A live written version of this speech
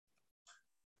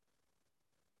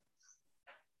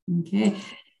OK.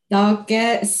 Donc,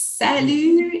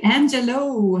 salut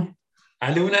Angelo.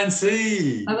 Allô Ça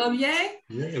Nancy! va bien?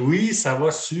 Oui, ça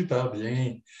va super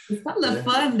bien. C'est super le Yeah.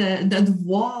 fun de te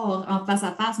voir en face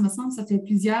à face. Il me semble que ça fait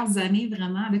plusieurs années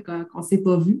vraiment là, qu'on ne s'est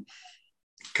pas vu.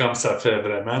 Comme ça fait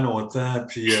vraiment longtemps,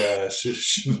 puis je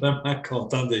suis vraiment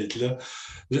content d'être là.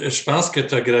 Je pense que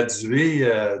tu as gradué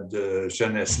de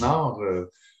Jeunesse Nord.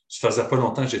 Ça faisait pas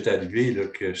longtemps que j'étais arrivé, là,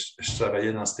 que je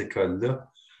travaillais dans cette école-là.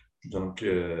 Donc,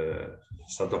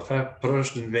 ça doit faire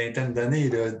proche d'une vingtaine d'années,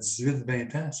 là,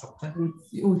 18-20 ans, certain.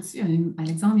 Au-dessus,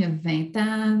 Alexandre, il y a 20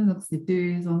 ans,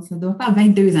 donc ça doit faire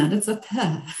 22 ans de ça.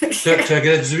 Tu as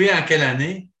gradué en quelle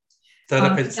année? Te En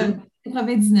rappelles-tu?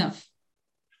 99.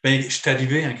 Bien, je suis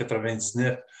arrivé en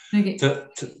 99. Tu OK.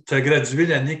 as gradué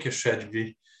l'année que je suis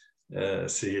arrivé.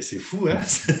 C'est fou, hein?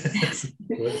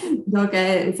 Ouais. Donc,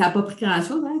 ça n'a pas pris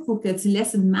grand-chose. Hein. Il faut que tu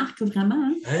laisses une marque vraiment.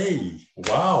 Hein. Hey,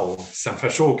 wow! Ça me fait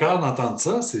chaud au cœur d'entendre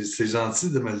ça. C'est gentil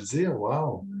de me le dire.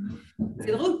 Wow!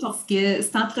 C'est drôle parce que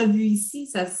cette entrevue ici,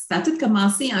 ça a tout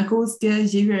commencé en cause que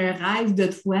j'ai eu un rêve de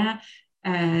toi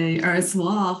un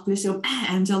soir. Puis là, je suis comme,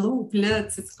 ah, Angelo. Puis là,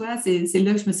 tu sais quoi, c'est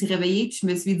là que je me suis réveillée. Puis je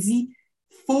me suis dit,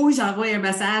 faut que j'envoie un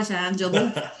message à Angelo.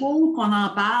 Faut qu'on en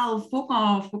parle. Faut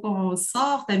qu'on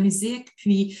sorte la musique.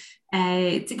 Puis, tu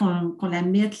sais, qu'on la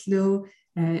mette là,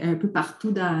 un peu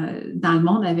partout dans le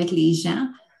monde avec les gens.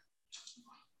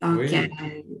 Donc, Oui.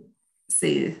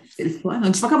 c'est le fun.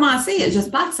 Donc, je vais commencer.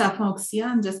 J'espère que ça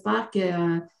fonctionne. J'espère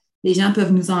que les gens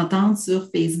peuvent nous entendre sur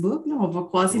Facebook. Là. On va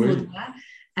croiser nos Oui.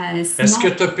 doigts. Est-ce que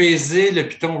Sinon, tu as pesé le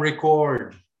piton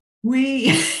record?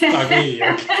 oui. OK,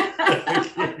 OK.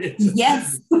 OK.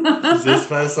 Yes.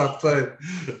 J'espère certain.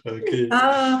 OK.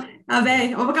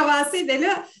 Ben, on va commencer. Ben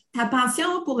là, ta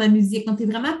passion pour la musique. Donc, tu es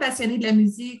vraiment passionné de la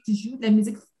musique. Tu joues de la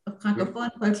musique Oui, francophone,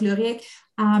 folklorique.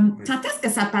 oui. Quand est-ce que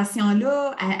sa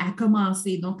passion-là a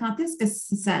commencé? Donc, quand est-ce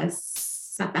que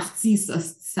ça partit, ça,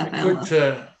 cette affaire-là?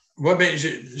 Écoute, ben,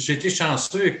 j'ai été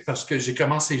chanceux parce que j'ai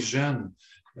commencé jeune.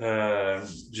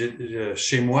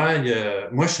 Chez moi,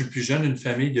 moi, je suis le plus jeune d'une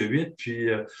famille de huit, puis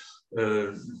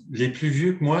les plus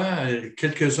vieux que moi,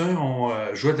 quelques-uns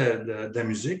ont joué de la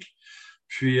musique.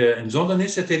 Puis, ils nous ont donné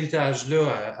cet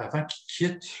héritage-là avant qu'ils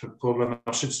quittent pour le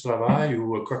marché du travail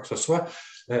ou quoi que ce soit.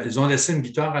 Ils ont laissé une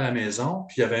guitare à la maison,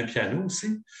 puis il y avait un piano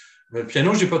aussi. Le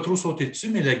piano, je n'ai pas trop sauté dessus,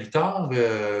 mais la guitare,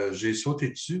 j'ai sauté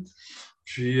dessus.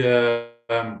 Puis,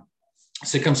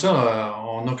 c'est comme ça,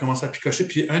 on a commencé à picocher.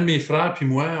 Puis, un de mes frères, puis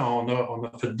moi, on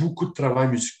a fait beaucoup de travail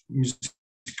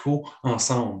musicaux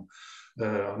ensemble.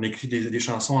 On a écrit des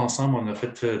chansons ensemble, on a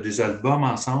fait des albums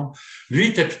ensemble. Lui, il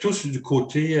était plutôt du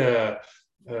côté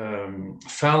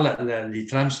faire les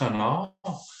trames sonores.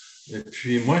 Et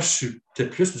puis, moi, j'étais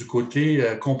plus du côté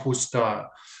compositeur.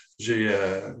 J'ai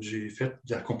fait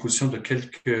de la composition de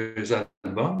quelques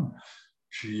albums.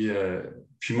 Puis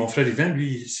mon frère Yvan,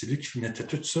 lui, c'est lui qui mettait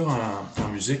tout ça en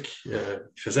musique. Il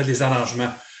faisait des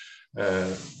arrangements.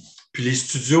 Euh, puis les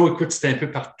studios, écoute, c'était un peu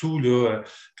partout, là.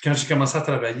 Puis quand j'ai commencé à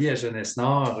travailler à Jeunesse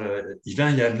Nord, Yvan,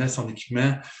 il amenait son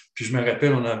équipement. Puis je me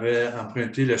rappelle, on avait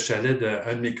emprunté le chalet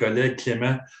d'un de mes collègues,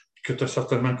 Clément, que tu as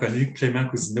certainement connu, Clément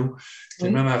Cousineau.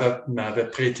 Clément Oui. m'avait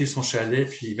prêté son chalet,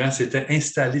 puis Yvan s'était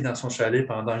installé dans son chalet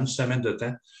pendant une semaine de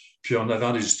temps. Puis on avait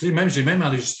enregistré, j'ai même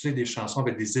enregistré des chansons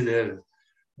avec des élèves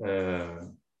euh,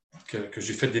 que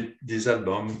j'ai fait des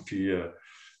albums, puis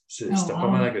Oh, c'était pas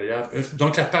mal wow. agréable.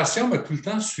 Donc, la passion m'a tout le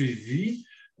temps suivi.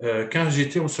 Quand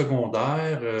j'étais au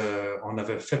secondaire, on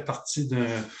avait fait partie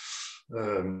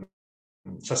euh,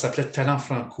 ça s'appelait Talent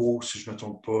Franco, si je ne me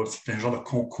trompe pas. C'était un genre de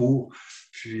concours.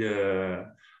 Puis,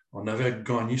 on avait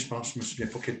gagné, je pense, je ne me souviens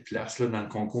pas quelle place là, dans le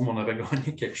concours, mais on avait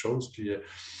gagné quelque chose. Puis,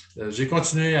 j'ai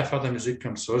continué à faire de la musique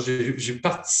comme ça. J'ai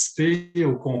participé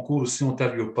au concours aussi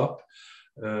Ontario Pop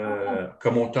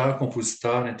comme auteur,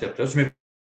 compositeur, interprète.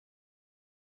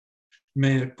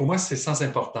 Mais pour moi, c'est sans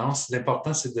importance.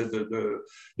 L'important, c'est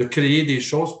de créer des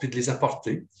choses puis de les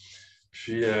apporter.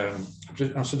 Puis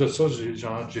ensuite de ça,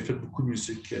 j'ai fait beaucoup de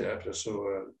musique après ça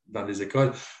dans les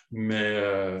écoles,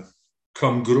 mais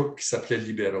comme groupe qui s'appelait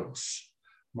Liberos.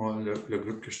 Moi, le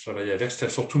groupe que je travaillais avec, c'était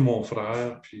surtout mon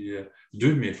frère, puis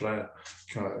deux de mes frères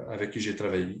avec qui j'ai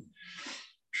travaillé.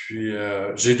 Puis,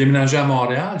 j'ai déménagé à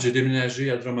Montréal, j'ai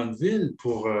déménagé à Drummondville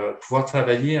pour pouvoir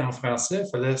travailler en français. Il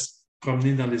fallait se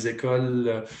promener dans les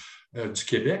écoles du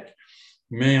Québec,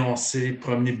 mais on s'est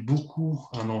promené beaucoup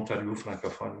en Ontario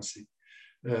francophone aussi.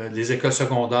 Les écoles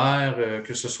secondaires,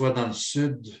 que ce soit dans le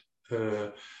sud, euh,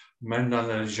 même dans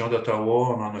la région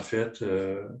d'Ottawa, on en a fait,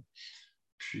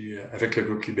 puis avec le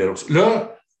groupe Libéros.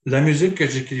 Là, la musique que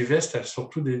j'écrivais, c'était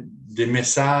surtout des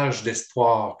messages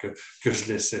d'espoir que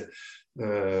je laissais.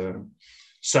 Euh,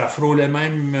 Ça frôlait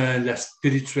même la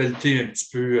spiritualité un petit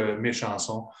peu, mes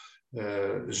chansons.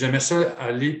 J'aimais ça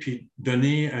aller puis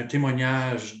donner un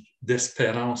témoignage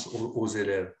d'espérance aux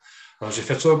élèves. Alors, j'ai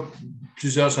fait ça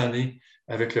plusieurs années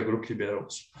avec le groupe Libéros.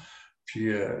 Puis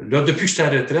là, depuis que je suis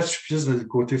à la retraite, je suis plus du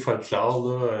côté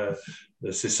folklore.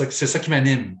 Là, c'est ça qui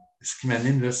m'anime. Ce qui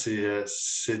m'anime, là,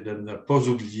 c'est de ne pas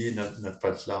oublier notre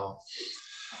folklore.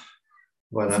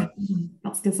 Voilà.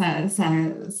 Parce que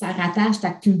ça rattache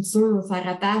ta culture, ça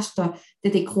rattache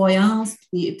tes croyances,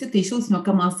 puis toutes les choses qui ont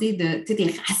commencé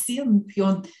tes racines, puis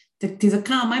tu les as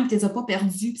quand même, tu les as pas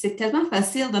perdues. Puis c'est tellement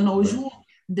facile de nos jours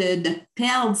de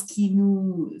perdre ce qui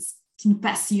nous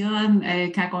passionne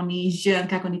quand on est jeune,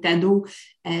 quand on est ado.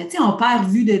 On perd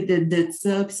vue de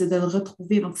ça, puis c'est de le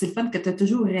retrouver. Donc, c'est le fun que tu as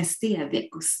toujours resté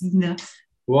avec aussi.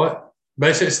 Oui,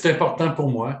 ben, c'est important pour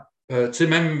moi.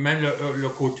 Même le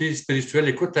côté spirituel.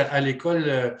 Écoute, à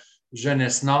l'école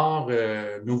Jeunesse Nord,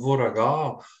 Nouveau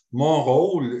Regard, mon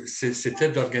rôle, c'était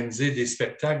d'organiser des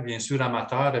spectacles, bien sûr,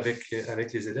 amateurs avec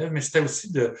les élèves, mais c'était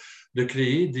aussi de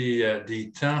créer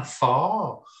des temps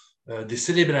forts, des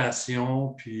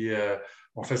célébrations, puis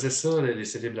on faisait ça, les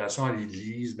célébrations à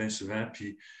l'église, bien souvent,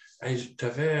 puis hey, tu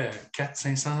avais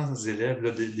 400-500 élèves,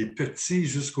 là, des petits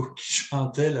jusqu'aux qui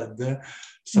chantaient là-dedans.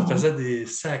 Ça faisait des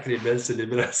sacrées belles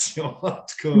célébrations. En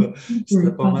tout cas,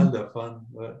 c'était pas mal de fun.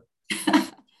 Ouais.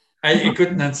 Hey,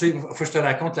 écoute, Nancy, il faut que je te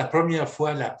raconte la première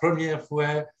fois,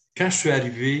 quand je suis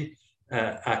arrivé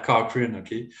à Cochrane,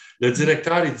 OK? Le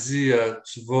directeur, il dit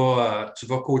tu vas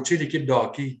coacher l'équipe de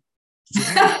hockey. Je dis,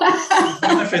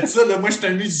 hey, on a fait ça, là. Moi, je suis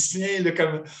un musicien, là,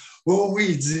 comme. Oh oui,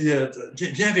 il dit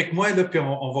viens avec moi, là, puis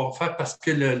on va faire parce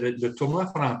que le tournoi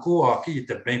franco-hockey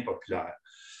était bien populaire.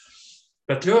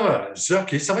 Fait que là, je dis,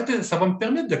 OK, ça va me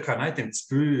permettre de connaître un petit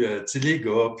peu les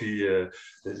gars, puis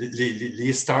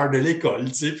les stars de l'école.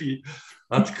 Puis,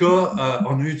 en tout cas,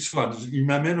 on a eu du fun. Il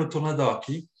m'amène au tournoi de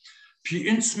hockey. Puis,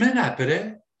 une semaine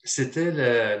après,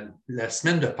 c'était la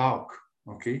semaine de Pâques.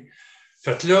 OK?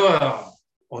 Fait que là,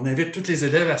 on invite tous les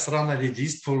élèves à se rendre à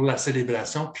l'église pour la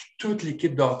célébration, puis toute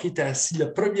l'équipe de hockey était assise,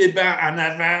 le premier banc en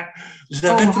avant.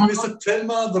 J'avais trouvé ça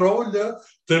tellement drôle, là,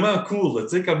 tellement cool.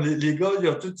 Là, comme les gars, ils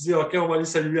ont tous dit OK, on va aller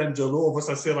saluer Angelo, on va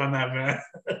s'asseoir en avant.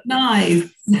 Nice!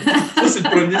 Ça, c'est le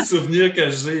premier souvenir que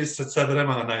j'ai. C'est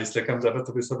vraiment nice. Là, comme j'avais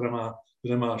trouvé ça vraiment,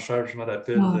 vraiment cher. Je me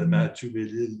rappelle Mathieu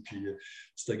Bellil, puis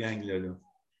cette gang-là. Là.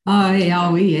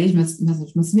 Oui, hey, je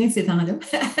me souviens de ces temps-là.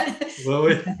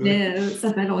 Oui.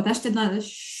 Ça fait longtemps.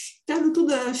 J'étais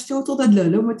autour de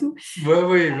là, moi, tout.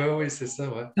 Oui, c'est ça,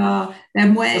 ouais.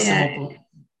 Moi, ça,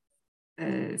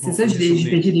 c'est c'est ça,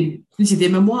 j'ai des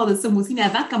mémoires de ça, moi aussi. Mais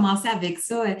avant de commencer avec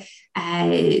ça,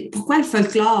 pourquoi le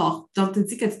folklore? Donc, tu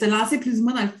dis que tu te lançais plus ou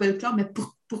moins dans le folklore, mais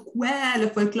pourquoi le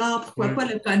folklore? Pourquoi pas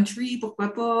le country?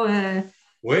 Pourquoi pas...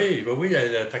 Oui,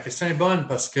 ta question est bonne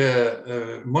parce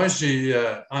que moi, j'ai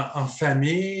en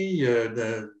famille,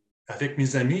 avec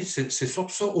mes amis, c'est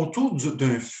surtout ça, autour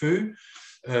d'un feu,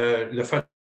 le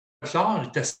folklore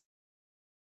est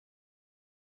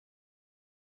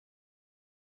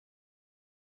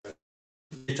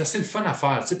assez le fun à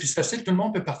faire. Puis c'est facile, tout le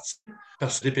monde peut participer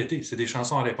parce que c'est répété, c'est des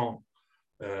chansons à répondre.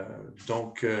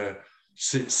 Donc,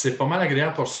 c'est pas mal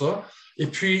agréable pour ça. Et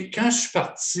puis, quand je suis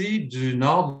parti du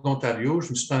nord de l'Ontario, je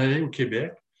me suis en allé au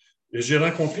Québec et j'ai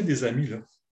rencontré des amis là.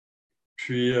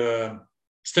 Puis,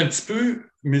 c'est un petit peu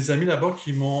mes amis là-bas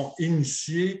qui m'ont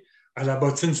initié à la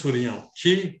bottine souriante,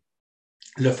 qui est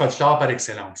le folklore par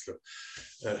excellence. Là.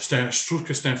 Je trouve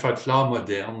que c'est un folklore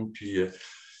moderne. Puis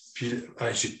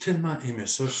j'ai tellement aimé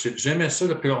ça. J'aimais ça.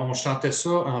 Là, puis on chantait ça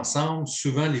ensemble.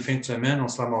 Souvent, les fins de semaine, on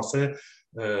se ramassait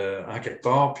en quelque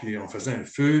part, puis on faisait un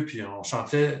feu, puis on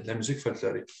chantait de la musique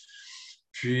folklorique.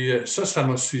 Puis ça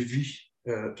m'a suivi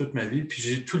toute ma vie. Puis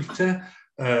j'ai tout le temps,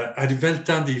 arrivé le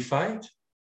temps des fêtes,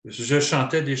 je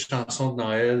chantais des chansons de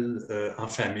Noël en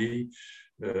famille.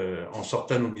 On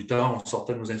sortait nos guitares, on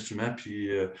sortait nos instruments, puis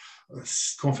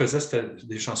ce qu'on faisait, c'était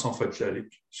des chansons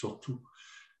folkloriques, surtout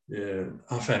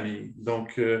en famille.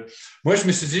 Donc, moi, je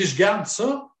me suis dit, je garde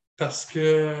ça parce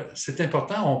que c'est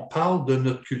important. On parle de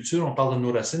notre culture, on parle de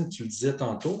nos racines, tu le disais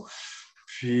tantôt.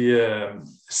 Puis,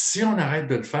 si on arrête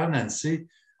de le faire, Nancy,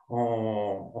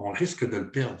 on risque de le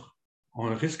perdre.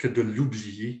 On risque de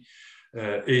l'oublier.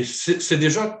 Et c'est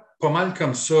déjà pas mal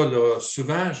comme ça. Là.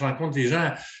 Souvent, je rencontre des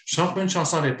gens, je chante pas une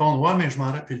chanson à répondre, ouais, mais je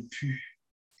m'en rappelle plus.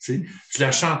 Tu sais, je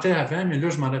la chantais avant, mais là,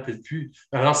 je m'en rappelle plus.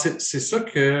 Alors, c'est ça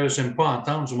que j'aime pas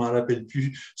entendre, je m'en rappelle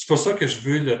plus. C'est pour ça que je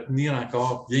veux le tenir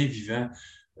encore bien vivant,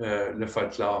 le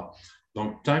folklore.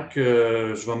 Donc, tant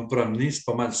que je vais me promener, c'est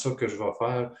pas mal ça que je vais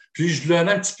faire. Puis, je le rends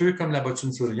un petit peu comme la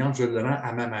bottine souriante, je le rends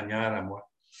à ma manière, à moi,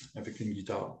 avec une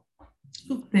guitare. Je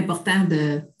trouve que c'est important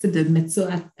de mettre ça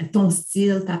à ton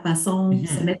style, ta façon.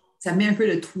 Mhm. Ça met un peu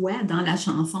le toi dans la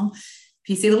chanson.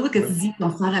 Puis c'est drôle que tu Oui, dis qu'on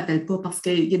ne s'en rappelle pas parce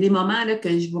qu'il y a des moments là, que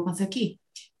je vais penser, OK,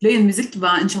 là, il y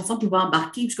a une chanson qui va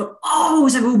embarquer, puis je suis comme, oh,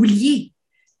 j'avais oublié.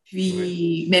 oui,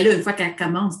 Puis, mais là, une fois qu'elle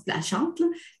commence, tu la chantes, là.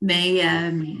 Mais,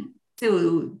 oui. tu sais,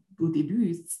 au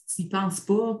début, tu n'y penses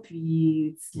pas,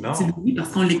 puis tu Non, l'oublies parce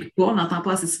qu'on ne l'écoute pas, on n'entend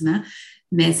pas assez souvent.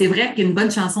 Mais c'est vrai qu'une bonne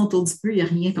chanson autour du feu, il n'y a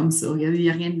rien comme ça. Il y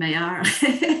a rien de meilleur.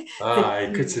 C'est- ah,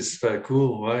 écoute, c'est super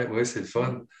cool. Oui, oui, c'est le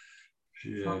fun.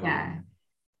 Puis, Donc,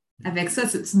 avec ça,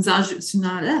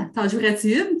 t'en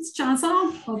jouerais-tu une petite chanson?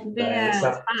 On pourrait ben,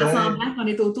 faire certain. semblant qu'on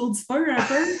est autour du feu un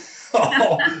peu.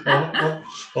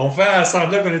 On fait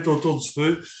semblant qu'on est autour du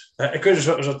feu. Écoute,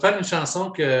 je vais te faire une chanson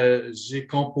que j'ai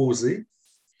composée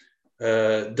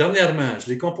dernièrement. Je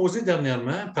l'ai composée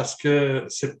dernièrement parce que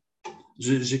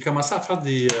j'ai commencé à faire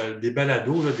des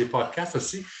balados, là, des podcasts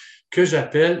aussi, que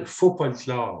j'appelle Faux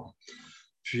folklore.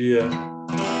 Puis,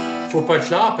 faut pas le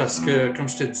clore parce que, comme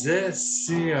je te disais,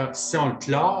 si on le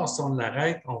clore, si on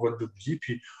l'arrête, on va l'oublier,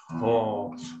 puis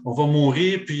on va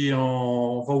mourir, puis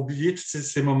on va oublier tous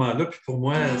ces moments-là. Puis pour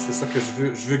moi, c'est ça que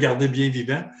je veux garder bien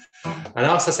vivant.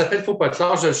 Alors, ça s'appelle Faut pas le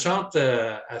clore. Je le chante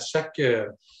à chaque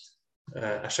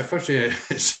fois que j'ai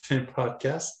j'ai un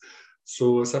podcast.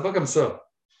 So, ça va comme ça.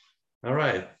 All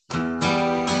right.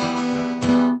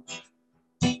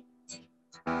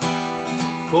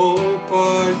 Faut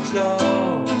pas le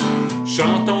clore.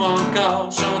 Chantons encore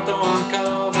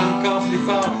plus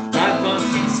fort, avant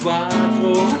qu'il soit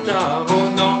trop tard. Oh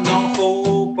non, non,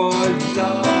 faut pas le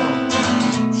clore.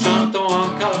 Chantons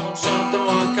encore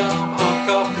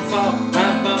plus fort,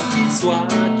 avant qu'il soit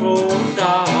trop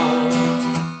tard.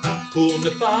 Pour ne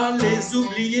pas les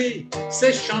oublier,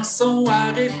 ces chansons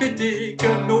à répéter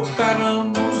que nos parents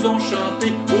nous ont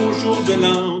chantées au jour de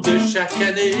l'an de chaque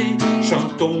année.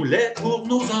 Chantons-les pour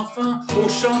nos enfants, oh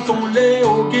chantons-les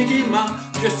au guéguiement,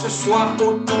 que ce soit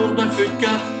autour d'un feu de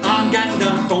camp, en gang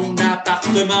dans ton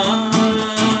appartement.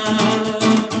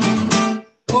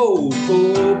 Oh,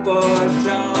 faut pas de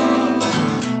genre.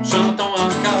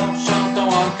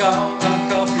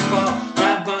 Encore plus fort,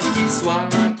 avant qu'il soit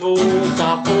trop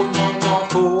tard. Oh non, non,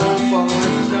 faut pas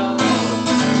de genre.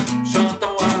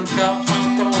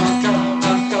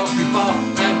 Encore plus fort,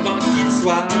 avant qu'il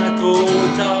soit trop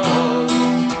tard.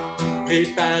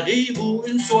 Préparez-vous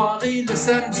une soirée le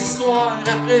samedi soir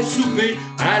après souper.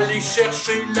 Allez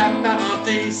chercher la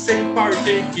parenté, c'est le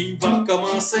party qui va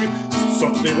commencer.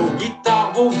 Sortez vos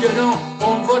guitares, vos violons,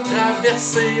 on va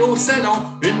traverser au salon.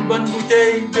 Une bonne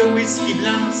bouteille de whisky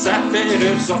blanc, ça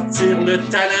fait ressortir le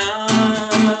talent.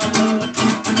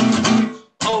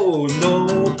 Oh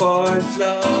non, pas de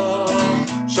flamme.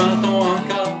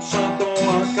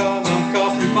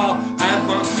 Encore plus fort,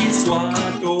 avant qu'il soit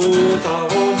trop tard.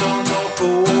 Oh non, non,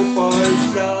 faut pas le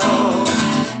flamme.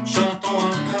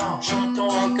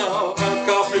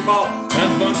 Encore plus fort,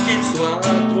 avant qu'il soit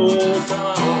trop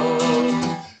tard.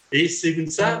 Et si vous ne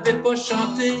savez pas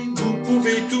chanter, vous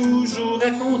pouvez toujours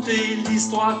raconter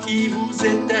l'histoire qui vous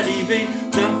est arrivée.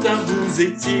 Dans le temps vous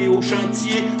étiez au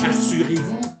chantier,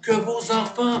 assurez-vous que vos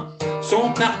enfants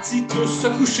sont partis tous se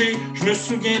coucher. Je me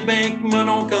souviens bien que mon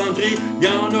oncle André, il y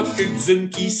en a quelques-unes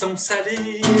qui sont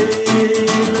salées.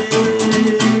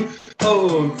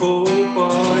 Oh, faut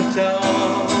pas le temps.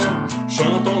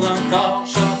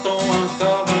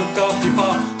 Encore plus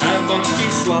fort, avant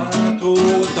qu'il soit trop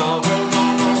tard. Oh non,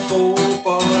 non, faut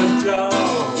pas le temps.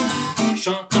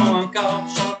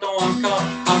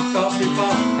 Encore plus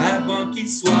fort, avant qu'il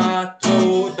soit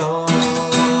trop tard.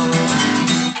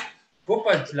 Faut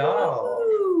pas le clore.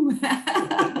 Ouh!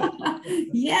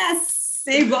 Yes!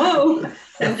 C'est beau!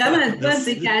 C'est vraiment le fun,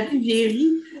 c'est Merci. Cathy, j'ai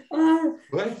ri. Ah,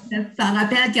 Ouais. ça me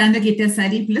rappelle qu'il y en a qui étaient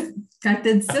salés. Puis là, quand tu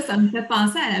as dit ça, ça me fait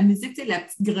penser à la musique, tu sais, la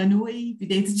petite grenouille, puis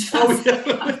des petites Ah oui,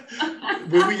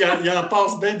 chansons. oui, il en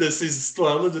passe bien de ces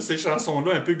histoires-là, de ces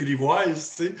chansons-là un peu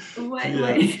grivoises, tu sais. Oui,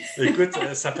 Puis, oui. écoute,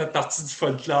 ça fait partie du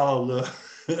folklore, là.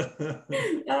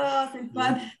 Ah, c'est le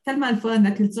fun. Tellement le fun,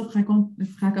 la culture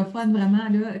francophone, vraiment,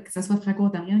 là, que ce soit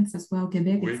franco-ontarien, que ce soit au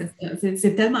Québec, Oui,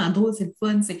 c'est tellement drôle, c'est le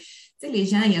fun. Tu sais, les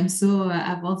gens, ils aiment ça,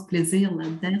 avoir du plaisir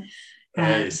là-dedans.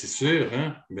 Euh, hey, c'est sûr,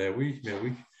 hein? Ben oui, ben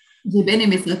oui. j'ai bien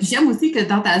aimé ça. Puis j'aime aussi que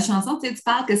dans ta chanson, tu sais, tu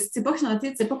parles que si tu ne sais pas chanter,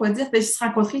 tu ne sais pas quoi dire, tu fais juste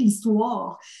rencontrer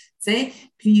l'histoire. Tu sais,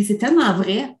 puis c'est tellement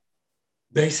vrai.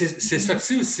 Ben, c'est ça que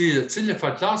c'est aussi. Tu sais, le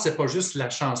folklore, c'est pas juste la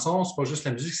chanson, c'est pas juste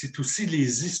la musique, c'est aussi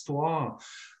les histoires.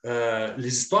 Les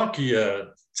histoires qui, tu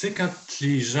sais, quand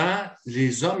les gens,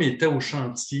 les hommes étaient au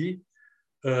chantier,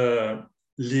 euh,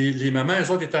 les mamans,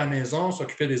 elles autres étaient à la maison,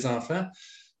 s'occupaient des enfants,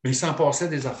 mais ils s'en passaient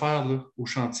des affaires là, au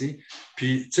chantier.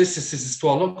 Puis, tu sais, c'est ces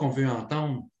histoires-là qu'on veut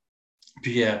entendre.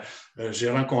 Puis j'ai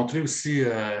rencontré aussi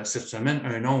cette semaine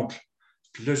un oncle.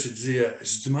 Puis là, j'ai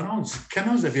dit, mon oncle,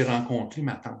 comment vous avez rencontré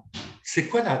ma tante? C'est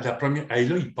quoi la première? Et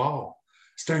là, il part.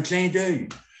 C'est un clin d'œil.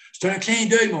 C'est un clin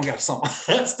d'œil, mon garçon.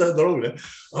 C'était drôle. Hein?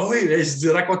 Ah oui, là, je dis,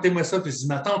 racontez-moi ça. Puis je dis,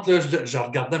 ma tante, là, je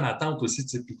regardais ma tante aussi.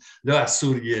 Tu sais, puis là, elle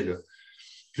souriait. Là.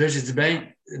 Puis là, j'ai dit, bien,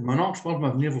 mon oncle, je pense que je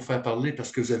vais venir vous faire parler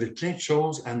parce que vous avez plein de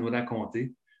choses à nous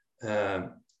raconter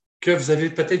que vous n'avez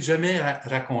peut-être jamais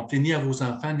raconté ni à vos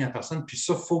enfants, ni à personne. Puis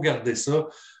ça, il faut garder ça.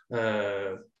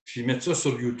 Puis mettre ça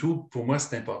sur YouTube, pour moi,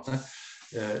 c'est important.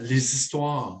 Les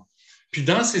histoires. Puis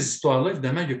dans ces histoires-là,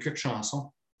 évidemment, il y a quelques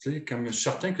chansons. Tu sais, comme je suis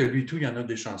certain que lui, tout, il y en a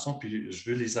des chansons, puis je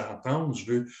veux les entendre,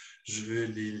 je veux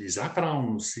les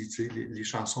apprendre aussi, tu sais, les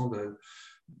chansons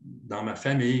dans ma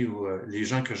famille ou les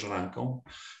gens que je rencontre.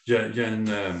 Il y a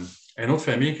une autre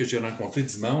famille que j'ai rencontrée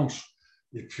dimanche,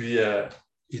 et puis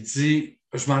il dit,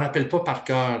 je ne m'en rappelle pas par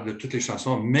cœur de toutes les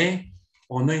chansons, mais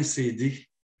on a un CD.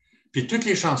 Puis toutes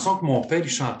les chansons que mon père il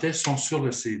chantait sont sur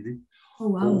le CD. Oh,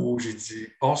 wow. Oh, j'ai dit,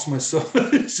 passe-moi ça.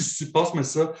 J'ai dit, passe-moi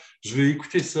ça. Je vais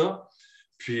écouter ça.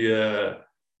 Puis,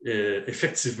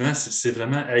 effectivement, c'est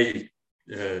vraiment... Hey,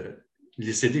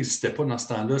 les CD n'existaient pas dans ce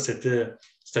temps-là.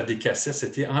 C'était des cassettes.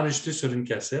 C'était enregistré sur une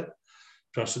cassette.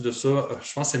 Puis ensuite de ça,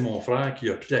 je pense que c'est mon frère qui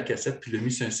a pris la cassette puis l'a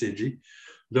mis sur un CD.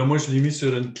 Là, moi, je l'ai mis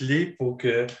sur une clé pour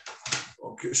que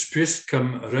je puisse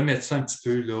comme remettre ça un petit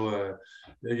peu. Là,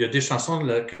 il y a des chansons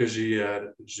là, que j'ai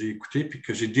écoutées puis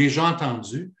que j'ai déjà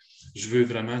entendues. Je veux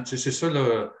vraiment... Tu sais, c'est ça,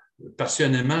 là,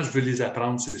 passionnément, je veux les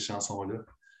apprendre, ces chansons-là.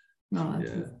 Ah,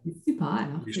 c'est super.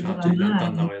 Les C'est chanter dans le temps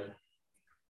de vraiment, Noël.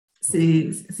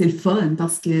 c'est le fun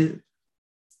parce que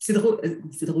c'est drôle,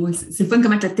 c'est le fun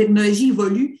comment la technologie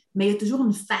évolue, mais il y a toujours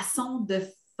une façon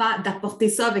d'apporter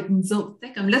ça avec nous autres.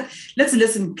 T'sais, comme là, tu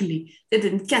laisses une clé. Tu as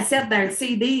une cassette d'un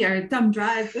CD, un thumb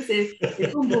drive, c'est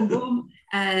boum, boum, boum.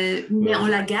 Mais on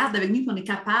la garde avec nous et on est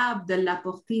capable de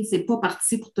l'apporter. C'est pas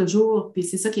parti pour toujours. Puis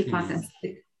c'est ça qui est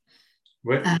fantastique.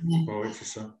 Oui, c'est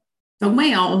ça. Donc, moi,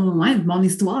 mon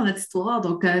histoire, notre histoire,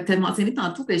 donc, tu as mentionné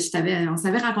tantôt que on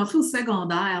s'avait rencontrés au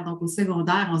secondaire. Donc, au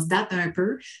secondaire, on se date un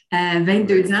peu.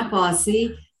 22 ans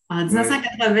passés en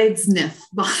 1999.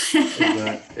 Bon.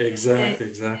 Exact.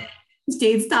 Je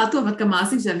t'ai dit tantôt avant de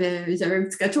commencer que j'avais un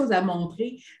petit quelque chose à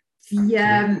montrer. Puis,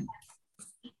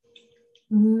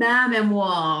 ma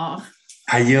mémoire.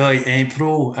 Aïe,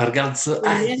 impro, regarde ça.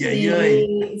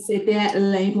 Aïe. C'était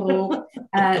l'impro.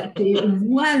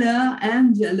 Voilà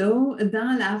Angelo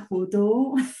dans la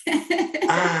photo.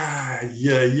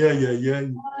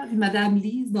 Aïe. Madame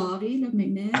Lise Doré, là,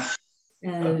 maintenant.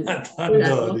 Madame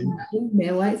Doré.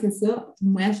 Mais ouais, c'est ça.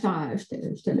 Moi,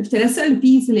 j'étais la seule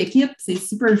fille sur l'équipe. C'est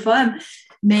super fun.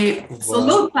 Mais sur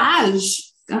l'autre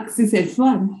page, c'est le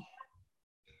fun.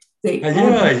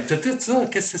 Aïe, t'as tout ça.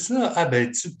 Qu'est-ce que c'est ça? Ah,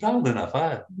 ben, tu parles d'une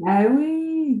affaire. Ben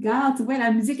oui, regarde, tu vois,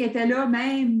 la musique était là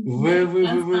même. Oui.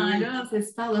 C'est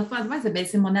super le fun. Ouais,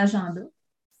 c'est mon agenda.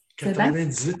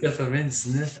 98,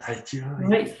 99. Aïe.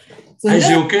 Oui.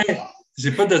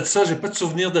 J'ai pas de ça, j'ai pas de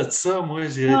souvenir de ça. Moi,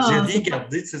 j'ai rien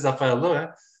gardé de ces affaires-là.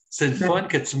 Hein. C'est le fun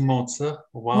que tu me montres ça.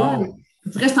 Wow. Ouais.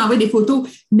 Après, je t'envoie des photos.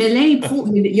 Mais l'impro,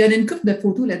 il y en a une couple de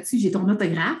photos là-dessus. J'ai ton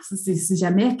autographe. Si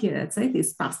jamais que, tu sais, t'es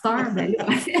superstar, ben là.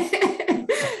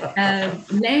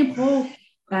 L'impro,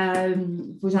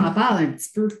 il faut que j'en parle un petit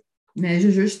peu. Mais je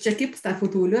vais juste checker pour cette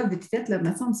photo-là, vite fait, là,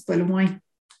 me semble que c'est pas loin.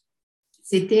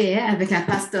 C'était avec la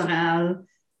pastorale.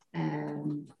 Là,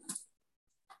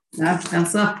 je prends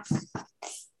ça.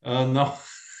 Oh non.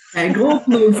 Un gros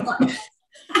close.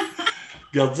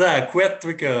 Regarde ça à la couette,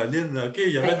 toi, Caroline. OK,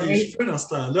 il y avait des cheveux dans ce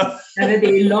temps-là. Il y avait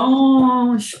des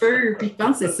longs cheveux. Puis je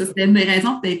pense que c'est ça. C'était une des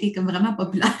raisons que tu as été comme vraiment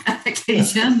populaire avec les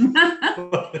jeunes.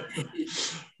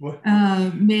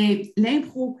 Mais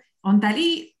l'impro, on est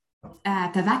allé,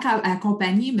 tu avais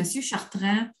accompagné M.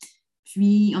 Chartrand,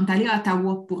 puis on est allé à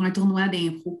Ottawa pour un tournoi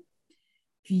d'impro.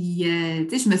 Puis, tu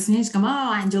sais, je me souviens, je suis comme,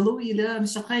 Angelo est là, M.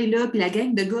 Chartrand est là, puis la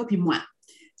gang de gars, puis moi.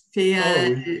 Puis,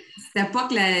 c'était pas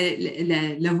que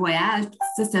le voyage,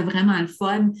 ça, c'était vraiment le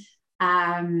fun.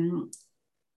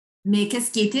 Mais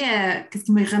qu'est-ce qui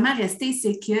m'est vraiment resté,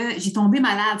 c'est que j'ai tombé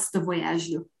malade, ce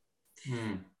voyage-là.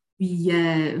 Puis,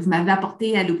 vous m'avez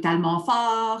apporté à l'hôpital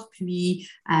Montfort, puis,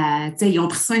 tu sais, ils ont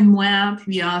pris soin de moi.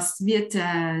 Puis ensuite,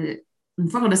 une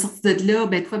fois qu'on a sorti de là,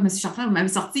 ben, toi, M. Chartrand, vous m'avez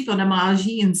sorti, puis on a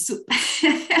mangé une soupe.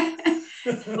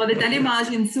 On est allé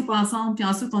manger une soupe ensemble, puis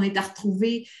ensuite, on est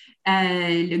retrouvés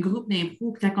le groupe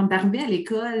d'impro. Puis quand on est arrivé à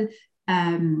l'école,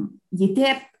 il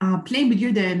était en plein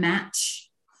milieu d'un match.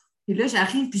 Puis là,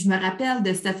 j'arrive, puis je me rappelle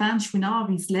de Stéphane Chouinard,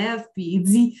 il se lève, puis il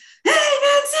dit «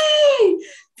 Hey, Nancy! »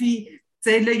 Puis Tu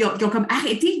sais, là, ils ont comme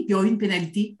arrêté, puis ils ont eu une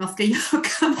pénalité parce qu'ils ont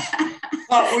comme.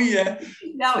 Ah oui, hein?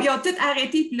 Ils ont tout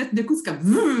arrêté, puis là, de coup, c'est comme.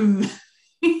 Vroom!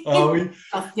 Ah oui.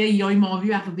 Parce qu'ils m'ont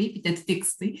vu arriver, puis t'es tout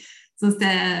excité. Ça,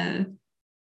 c'était.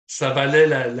 Ça valait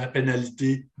la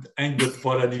pénalité, hein, de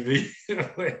pouvoir arriver.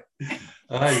 Ouais.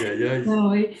 Aïe, aïe, aïe. Ah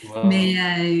oui, mais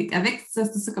Wow. avec ça,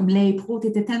 c'est ça, comme l'impro, tu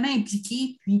étais tellement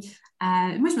impliqué. Puis,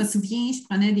 moi, je me souviens, je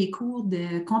prenais des cours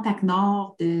de Contact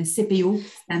Nord, de CPO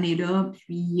cette année-là.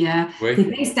 Puis, tu Oui,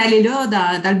 étais installé là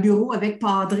dans le bureau avec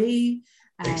Padré.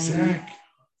 Euh, exact.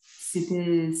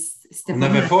 c'était, c'était On pas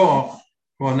n'avait mal. pas,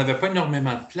 on n'avait pas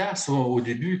énormément de place au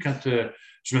début quand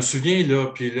je me souviens, là,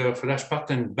 puis là, il fallait que je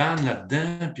parte une bande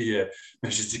là-dedans, puis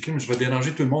ben, j'ai dit, Kim, je vais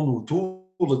déranger tout le monde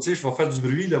autour, là, tu sais, je vais faire du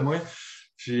bruit, là, moi.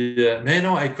 Puis, mais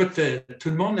non, écoute, tout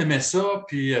le monde aimait ça,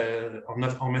 puis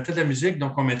on mettait de la musique,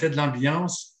 donc on mettait de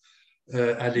l'ambiance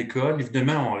à l'école.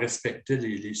 Évidemment, on respectait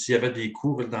s'il y avait des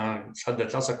cours dans la salle de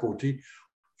classe à côté,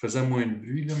 on faisait moins de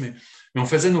bruit, là, mais on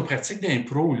faisait nos pratiques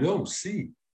d'impro là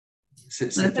aussi. On a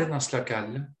C'était fait, dans ce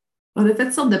local-là. on a fait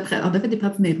toutes sortes on a fait des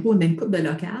pratiques d'impro, on a une couple de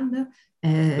locales, là.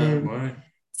 Euh, Ouais,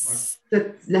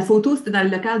 ouais. la photo, c'était dans le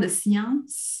local de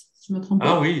sciences, si je ne me trompe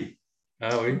Ah pas. oui,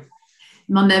 ah oui.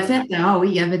 Mais on a Ouais. fait, ah oui,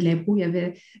 il y avait de l'impro, il y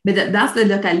avait. Mais dans ce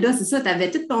local-là, c'est ça, tu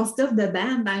avais tout ton stuff de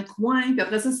band dans le coin, puis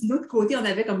après ça, sur l'autre côté, on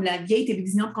avait comme la vieille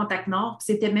télévision de Contact Nord,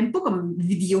 puis c'était même pas comme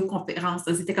vidéoconférence,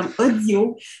 là, c'était comme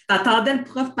audio. Tu entendais le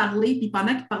prof parler, puis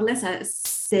pendant qu'il parlait,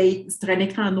 c'était un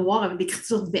écran noir avec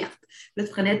l'écriture verte. Là,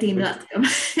 tu prenais tes Oui. notes. Comme.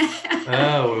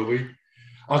 Ah oui, oui.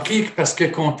 OK, parce que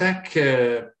Contact,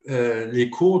 les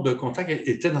cours de Contact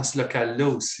étaient dans ce local-là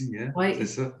aussi, hein? C'est Oui,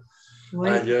 ça? oui.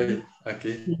 Aïe, aïe. OK.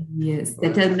 Puis, c'était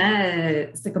Ouais. tellement,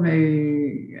 c'était comme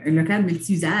un local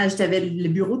multi-usage. Tu avais le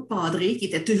bureau de Padré qui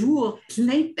était toujours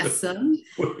plein de personnes.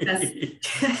 Parce Oui.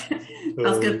 que, Ah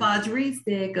parce que oui. Padré,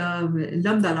 c'était comme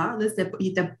l'homme de l'heure. Là. Il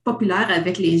était populaire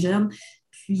avec les jeunes.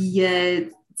 Puis,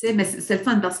 tu sais, mais c'est le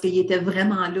fun parce qu'il était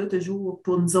vraiment là toujours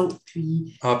pour nous autres.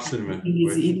 Puis, Absolument.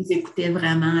 Oui. il nous écoutait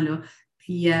vraiment. Là.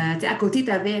 Puis, tu sais, à côté,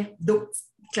 tu avais d'autres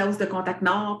classe de Contact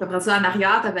Nord. Puis après ça, en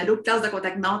arrière, tu avais l'autre classe de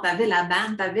Contact Nord, tu avais la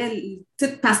bande, tu avais toute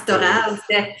Oui. pastorale.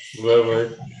 Oui,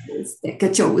 oui. C'était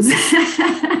quelque chose.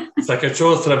 C'est quelque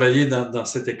chose de travailler dans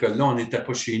cette école-là. On n'était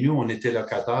pas chez nous, on était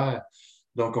locataires.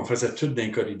 Donc, on faisait tout dans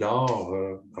les corridors.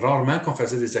 Rarement qu'on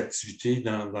faisait des activités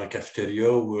dans la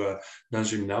cafétéria ou dans le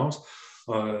gymnase.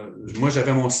 Moi,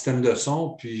 j'avais mon système de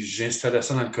son, puis j'installais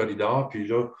ça dans le corridor, puis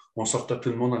là, on sortait tout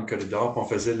le monde dans le corridor, puis on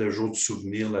faisait le jour du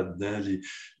souvenir là-dedans,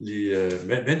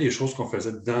 ben des choses qu'on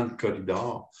faisait dans le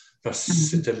corridor, parce que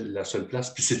c'était la seule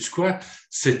place. Puis, sais-tu quoi?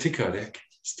 C'était correct.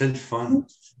 C'était le fun.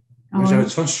 Moi, j'avais Oui.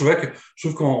 du fun. Je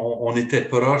trouve qu'on était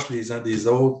proches les uns des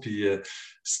autres, puis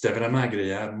c'était vraiment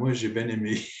agréable. Moi, j'ai bien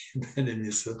aimé, bien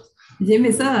aimé ça. J'ai aimé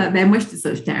Ouais. ça. Ben moi,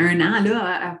 j'étais un an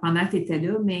là, pendant que tu étais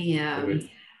là, mais Oui.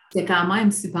 c'était quand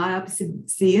même super. Puis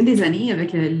c'est une des années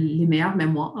avec les meilleures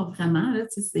mémoires, vraiment. Là,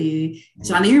 tu sais,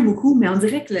 j'en ai Oui. eu beaucoup, mais on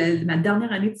dirait que ma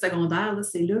dernière année de secondaire, là,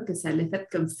 c'est là que ça l'a fait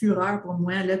comme fureur pour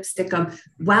moi. Là, puis c'était comme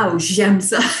Waouh, j'aime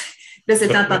ça. Là, c'est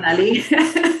le temps de t'en aller.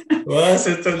 Ouais,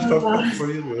 c'était le On temps de va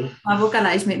partir. Ouais. on va au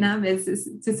collège maintenant, mais c'est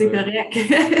Ouais. correct.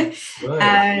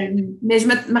 Ouais. Mais je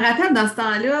me rappelle dans ce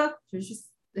temps-là, je vais juste.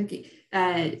 OK.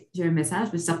 J'ai un message,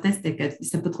 mais certain c'était que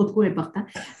c'était pas trop important.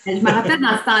 Je me rappelle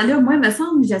dans ce temps-là, moi, il me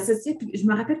semble, j'associais, puis je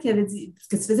me rappelle qu'il avait dit, parce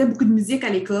que tu faisais beaucoup de musique à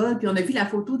l'école, puis on a vu la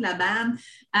photo de la bande.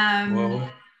 Ouais, Euh, ouais.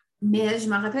 mais je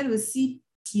me rappelle aussi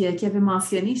qui avait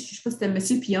mentionné, je ne sais pas si c'était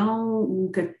M. Pion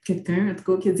ou quelqu'un, en tout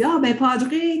cas, qui a dit ah, ben,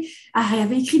 Padré, il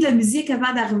avait écrit de la musique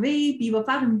avant d'arriver, puis il va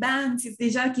faire une bande, c'est des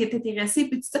gens qui étaient intéressés,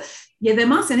 puis tout ça. Il avait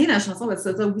mentionné dans la chanson de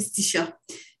ça, Wistisha.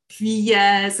 Puis,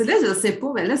 c'est là, je ne sais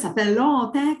pas, ben là, ça fait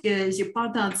longtemps que je n'ai pas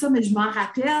entendu ça, mais je m'en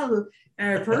rappelle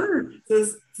un peu.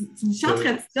 Tu me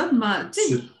chanterais ça, tu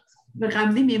sais, C'est- me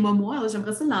ramener mes mémoires,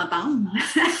 j'aimerais ça l'entendre.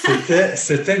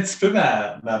 C'était un petit peu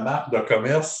ma marque de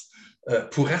commerce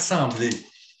pour rassembler.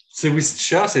 C'est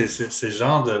Wistisha, c'est le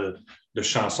genre de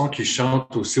chansons qui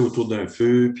chantent aussi autour d'un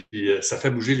feu, puis ça fait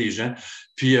bouger les gens.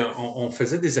 Puis on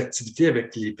faisait des activités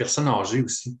avec les personnes âgées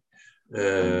aussi.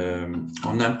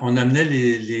 On amenait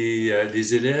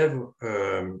les élèves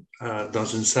dans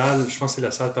une salle, je pense que c'est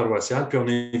la salle paroissiale, puis on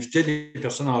invitait les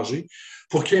personnes âgées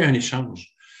pour qu'il y ait un échange.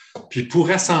 Puis pour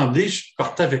rassembler, je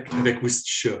partais avec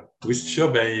Wistisha. Wistisha,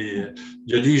 ben, il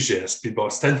y a des gestes, puis bon,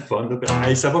 c'était le fun. Là. Ben,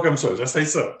 hey, ça va comme ça, j'essaie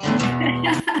ça. Il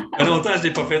y a longtemps que je ne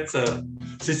l'ai pas fait, ça.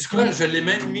 Sais-tu quoi? Je l'ai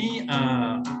même mis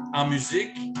en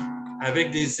musique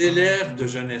avec des élèves de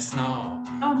Jeunesse Nord.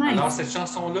 Oh, Alors, nice. cette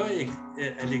chanson-là,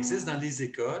 elle existe dans les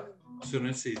écoles, sur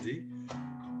un CD.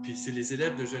 Puis c'est les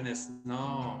élèves de Jeunesse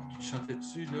Nord qui chantaient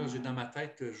dessus. Là, j'ai dans ma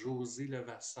tête José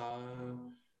Levasseur.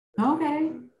 OK.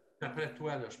 après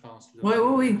toi, là, je pense. Là. Oui,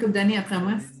 oui, oui, une couple d'années après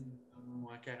moi.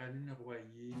 Caroline Royer,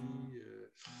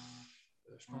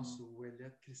 je pense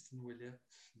Ouellette, Christine Ouellette.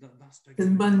 Dans ce C'est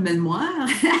une bonne mémoire.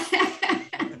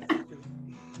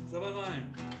 Ça va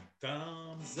même.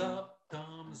 Thumbs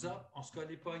up, on se colle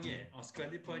les poignets, on se colle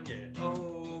les poignets.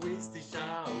 Oh, oui, c'est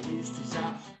chat, oui, c'est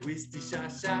chat, oui, c'est chat,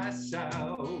 chat,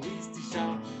 chat, oui, c'est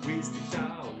chat, oui, c'est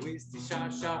chat, oui, c'est chat,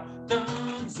 chat.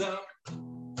 Thumbs up.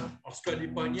 On se colle les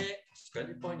poignets, on se colle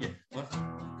les poignets,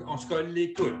 on se colle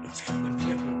les coudes.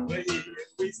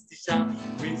 Oui, c'est chat,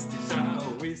 oui, c'est chat,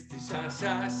 oui, c'est chat,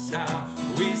 chat, chat.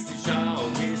 Oui, c'est chat,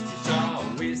 oui, c'est chat,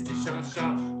 oui, c'est chat,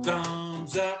 chat.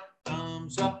 Thumbs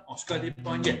up, on se colle les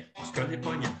poignets, on se colle les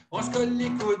poignets, on se colle les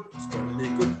coudes, on se colle les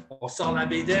coudes. On sort la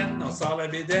bédaine, on sort la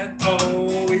bédaine.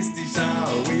 Oh, oui, c'est chat,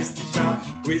 oui, c'est chat,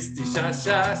 oui, c'est chat,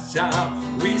 chat, chat.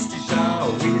 Oui, c'est chat,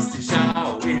 oui, c'est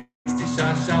chat, oui, c'est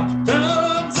chat, chat.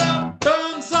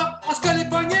 Thumbs up, on se colle les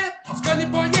poignets, on se colle les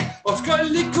poignets, on se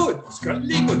colle les coudes, on se colle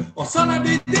les coudes, on sort la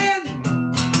bédaine,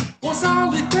 on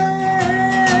sort les têtes.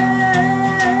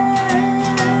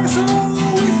 Oh,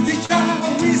 oui, c'est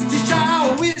ciao, oui, c'est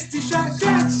ciao, oui, c'est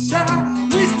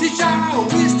ciao,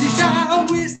 oui, c'est ciao,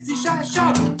 oui, c'est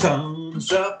ciao.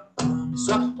 Thumbs up,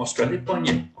 on se colle les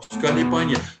poignets, on se colle les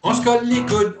poignets, on se colle les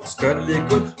coudes, on se colle les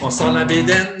coudes, on sort la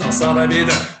bédaine, on sort la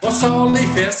bédaine, on sort les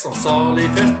fesses, on sort les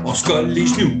fesses, on se colle les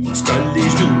genoux, on se colle les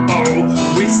genoux. Oh,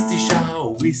 oui, c'est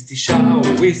ciao, oui, c'est ciao,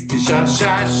 oui, c'est ciao,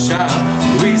 cha, cha,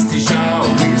 oui, c'est ciao,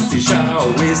 oui, c'est ciao,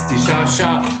 oui, c'est ciao,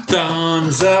 cha.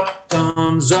 Thumbs up,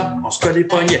 on se colle les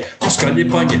poignets, on se colle les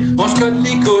poignets, on se colle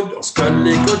les coudes, on se colle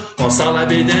les coudes, on sort la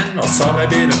bédaine, on sort la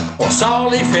bédaine, on sort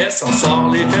les fesses, on sort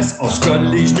les fesses, on se colle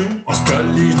les genoux, on se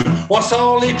colle les genoux, on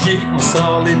sort les pieds, on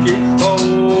sort les pieds.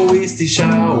 Oh, oui, c'est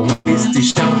ciao, oui, c'est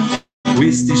ciao.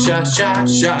 Oui, c'est ciao, ciao,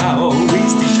 ciao. Oui,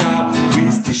 c'est ciao, oui,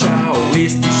 c'est ciao, oui,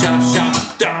 c'est ciao, ciao.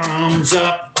 Thumbs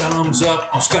up.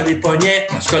 On se colle les poignets,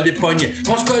 on se colle les poignets.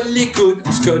 On se colle les coudes,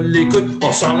 on se colle les coudes.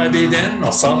 On sort la bédaine,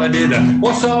 on sort la bédaine.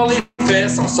 On sort les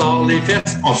fesses, on sort les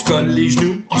fesses. On se colle les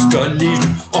genoux, on se colle les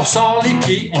genoux. On sort les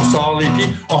pieds, on sort les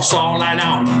pieds. On sort la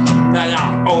langue, la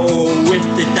langue. Oh, with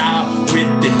the ta,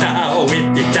 with the ta,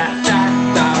 with the ta, ta,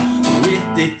 ta.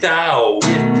 With the ta,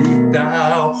 with the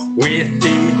ta, with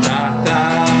the ta,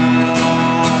 ta.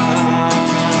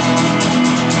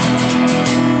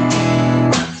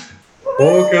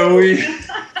 Oh que oui!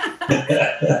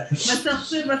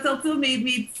 Va sortir mes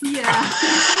petits.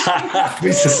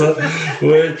 Oui, c'est ça.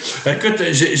 Oui. Écoute,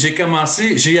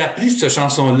 j'ai appris cette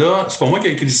chanson-là. C'est pas moi qui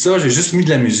ai écrit ça, j'ai juste mis de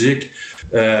la musique.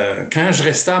 Quand je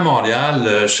restais à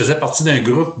Montréal, je faisais partie d'un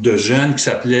groupe de jeunes qui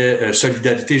s'appelait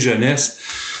Solidarité Jeunesse.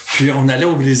 Puis on allait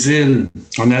au Brésil.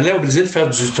 On allait au Brésil faire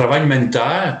du travail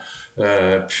humanitaire.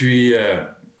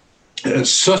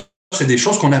 Ça, c'est des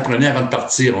choses qu'on apprenait avant de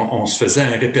partir. On se faisait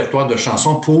un répertoire de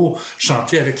chansons pour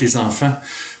chanter avec les enfants.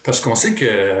 Parce qu'on sait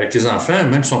qu'avec les enfants,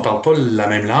 même si on ne parle pas la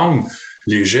même langue,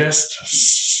 les gestes,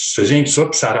 c'est rien que ça,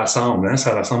 puis ça rassemble, hein,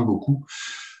 ça rassemble beaucoup.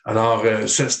 Alors,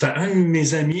 c'était un de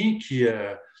mes amis qui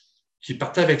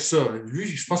partait avec ça. Lui,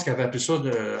 je pense qu'il avait appelé ça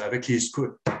avec les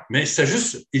scouts. Mais c'était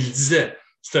juste, il disait,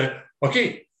 c'était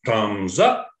OK, thumbs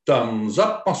up, on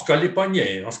se colle les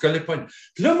poignets, on se colle les poignets.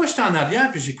 Puis là, moi, j'étais en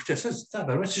arrière, puis j'écoutais ça, je disais, ah,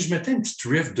 ben ouais, si je mettais une petite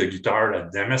riff de guitare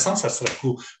là-dedans, mais ça serait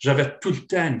cool. J'avais tout le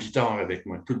temps une guitare avec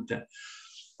moi, tout le temps.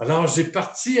 Alors, j'ai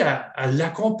parti à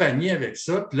l'accompagner avec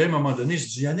ça. Puis là, à un moment donné, je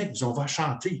dis, Yannick, on va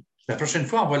chanter. La prochaine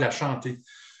fois, on va la chanter.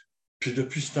 Puis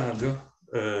depuis ce temps-là,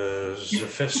 je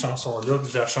fais cette chanson-là,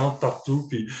 puis je la chante partout.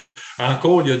 Puis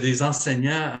encore, il y a des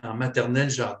enseignants en maternelle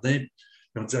jardin.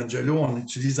 Ils ont dit, Angelo, on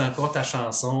utilise encore ta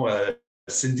chanson.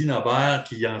 Cindy Nobert,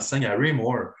 qui enseigne à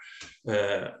Raymore,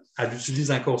 elle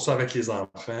utilise encore ça avec les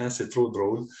enfants. C'est trop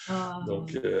drôle. Oh.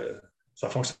 Donc, ça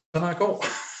fonctionne encore.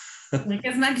 C'est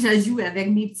quasiment que je joue avec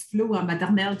mes petits flots en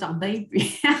maternelle jardin.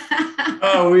 Puis...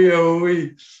 Ah oui.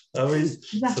 Ça,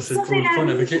 c'est trop le fun.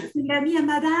 C'est l'ami à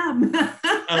madame.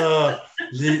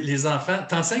 Les enfants.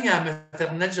 T'enseignes à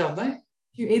maternelle jardin?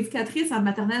 Je suis éducatrice en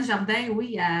maternelle jardin,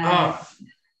 oui,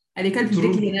 à l'école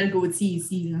publique Lionel Gauthier,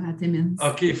 ici, là, à Timmins.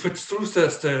 OK, il faut que tu trouves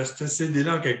ce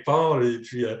CD-là quelque part. Et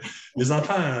puis, les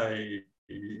enfants,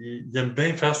 ils aiment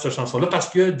bien faire cette chanson-là parce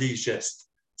qu'il y a des gestes.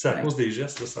 C'est à cause des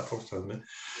gestes, là, ça fonctionne bien.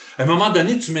 À un moment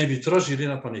donné, tu m'inviteras, j'irai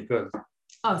dans ton école.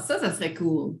 Ah, ça serait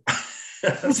cool.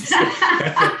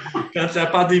 Quand la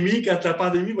pandémie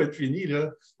va être finie,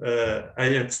 là,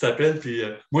 un petit appel, puis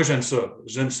moi, j'aime ça.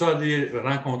 J'aime ça aller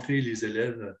rencontrer les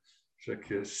élèves.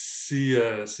 Que si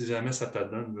jamais ça te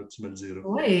donne, là, tu me le diras.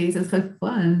 Oui, ça serait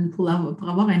fun pour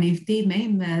avoir un invité,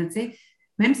 même,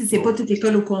 même si ce n'est pas toute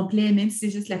l'école au complet, même si c'est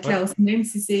juste la classe, même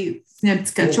si c'est un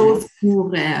petit quelque chose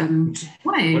pour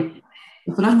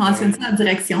Il va falloir que je Ah mentionne oui. ça en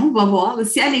direction. On va voir. Là.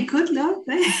 Si elle écoute, là.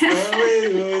 Ah oui,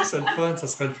 oui, c'est le fun, ça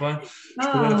serait le fun. Je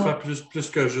pourrais en faire Ah, plus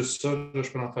que juste ça, là, je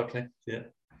pourrais en faire plein. Yeah.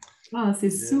 ah, c'est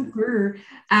Yeah. super.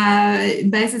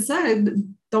 Ben, c'est ça.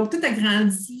 Donc, tout a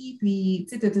grandi, puis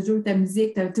tu as toujours ta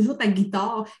musique, tu as toujours ta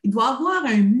guitare. Il doit y avoir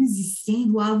un musicien, il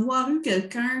doit y avoir eu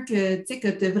quelqu'un que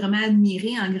tu as vraiment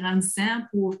admiré en grandissant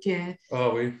pour que.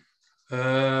 Ah oui.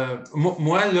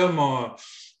 Moi, là,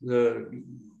 le,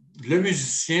 le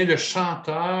musicien, le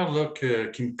chanteur là,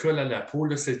 qui me colle à la peau,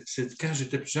 là, quand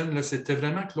j'étais plus jeune, là, c'était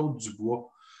vraiment Claude Dubois.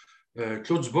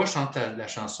 Claude Dubois chante la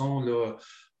chanson là,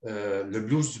 Le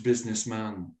blues du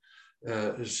businessman.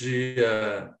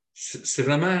 C'est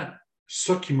vraiment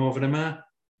ça qui m'a vraiment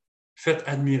fait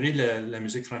admirer la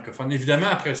musique francophone. Évidemment,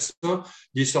 après ça,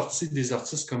 il est sorti des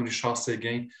artistes comme Richard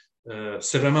Séguin.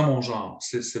 C'est vraiment mon genre.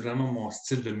 C'est vraiment mon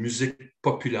style de musique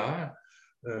populaire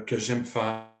que j'aime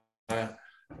faire.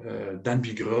 Dan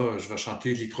Bigra, je vais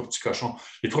chanter Les Trois Petits Cochons.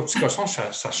 Les Trois Petits Cochons,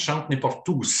 ça chante n'importe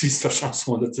où aussi, cette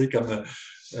chanson-là, tu sais, comme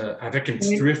avec une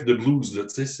petite Oui. riff de blues, là, tu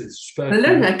sais, c'est super Là, je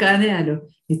cool. la connais, là.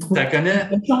 Les Tu trois la petits connais?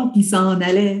 cochons qui s'en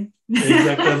allaient.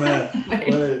 Exactement.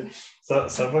 Oui. Ouais.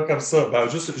 Ça va comme ça. Ben,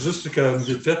 juste comme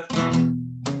j'ai fait.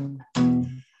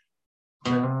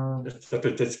 Ça peut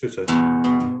être un petit peu ça.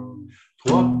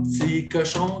 Trois petits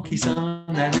cochons qui s'en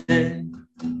allaient.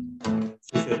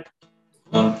 C'est ça.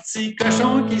 Trois petits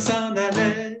cochons qui s'en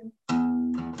allaient.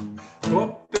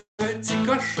 Trois petits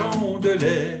cochons de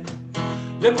lait.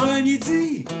 Le premier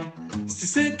dit, c'est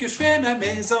ce que je fais ma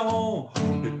maison.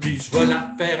 Et puis je vais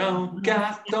la faire en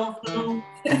carton.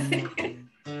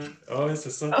 Ah oui, c'est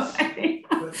ça. Ouais.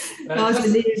 Non, Ça, je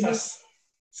l'ai ça, vu.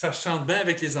 ça chante bien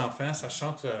avec les enfants, ça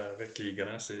chante avec les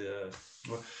grands.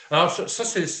 Ouais. Alors,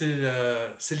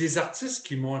 c'est les artistes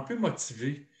qui m'ont un peu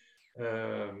motivé.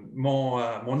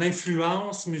 Mon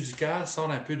influence musicale sort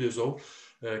un peu d'eux autres.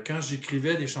 Quand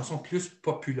j'écrivais des chansons plus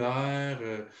populaires,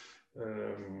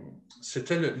 euh,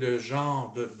 c'était le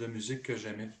genre de musique que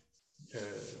j'aimais euh,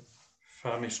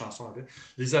 faire mes chansons avec.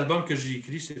 Les albums que j'ai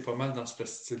écrits, c'est pas mal dans ce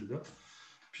style-là.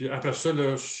 Puis après ça,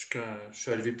 là, quand je suis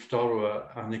arrivé plus tard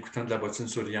en écoutant de la bottine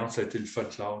souriante, ça a été le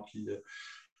folklore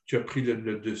qui a pris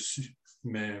le dessus.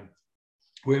 Mais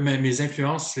oui, mais mes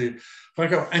influences, c'est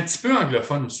encore un petit peu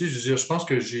anglophone aussi. Je veux dire, je pense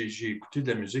que j'ai écouté de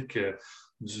la musique,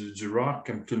 du rock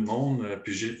comme tout le monde,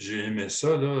 puis j'ai aimé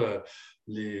ça, là,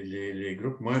 les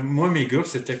groupes. Mes groupes,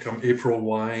 c'était comme April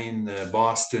Wine,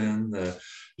 Boston.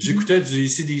 J'écoutais du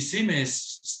AC/DC, mais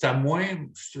c'était moins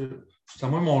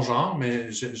mon genre,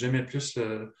 mais j'aimais plus.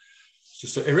 C'est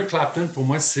ça. Eric Clapton, pour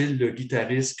moi, c'est le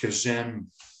guitariste que j'aime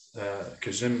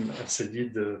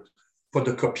essayer pas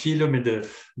de copier, là, mais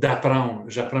d'apprendre.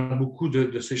 J'apprends beaucoup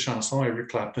de ses chansons, Eric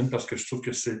Clapton, parce que je trouve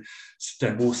que c'est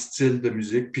un beau style de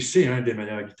musique. Puis c'est un des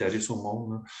meilleurs guitaristes au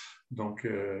monde, là. Donc,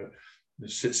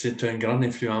 c'est une grande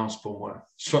influence pour moi,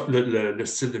 le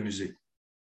style de musique.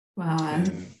 Wow. Euh,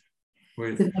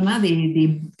 oui, C'est vraiment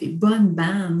des bonnes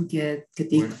bandes que tu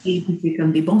oui, écoutes, puis c'est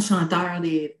comme des bons chanteurs.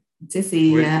 Tu sais,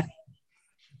 oui,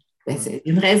 ben, c'est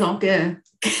une raison que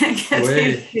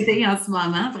oui, tu es en ce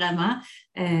moment, vraiment.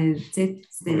 Tu sais,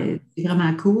 oui. c'est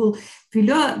vraiment cool. Puis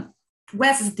là, ouais,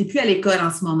 tu n'es plus à l'école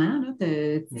en ce moment, là. Tu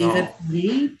t'es Non.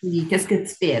 retiré, puis qu'est-ce que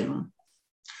tu fais, là?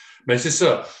 Ben c'est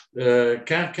ça.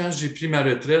 Quand j'ai pris ma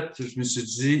retraite, je me suis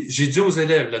dit, j'ai dit aux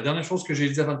élèves, la dernière chose que j'ai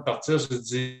dit avant de partir, j'ai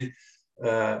dit,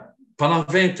 euh, pendant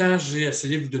 20 ans, j'ai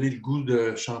essayé de vous donner le goût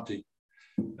de chanter.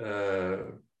 Euh,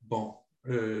 bon,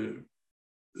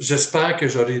 j'espère que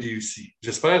j'aurai réussi.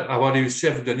 J'espère avoir réussi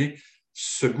à vous donner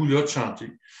ce goût-là de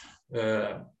chanter.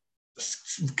 Euh,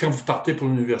 Quand vous partez pour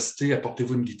l'université,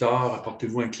 apportez-vous une guitare,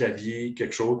 apportez-vous un clavier,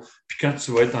 quelque chose. Puis quand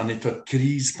tu vas être en état de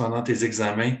crise pendant tes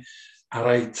examens,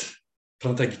 arrête,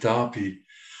 prends ta guitare. Puis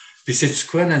sais-tu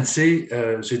quoi, Nancy?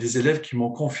 J'ai des élèves qui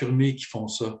m'ont confirmé qu'ils font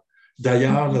ça.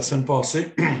 D'ailleurs, la semaine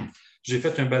passée, j'ai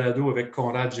fait un balado avec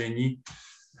Conrad Génie,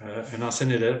 un ancien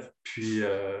élève, puis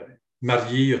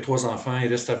marié, il a 3 enfants, il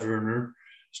reste à Verner,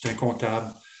 c'est un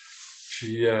comptable.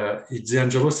 Puis il dit,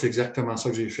 Angelo, c'est exactement ça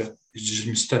que j'ai fait. Je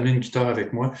me suis amené une guitare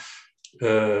avec moi.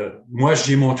 Moi,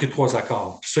 j'ai montré 3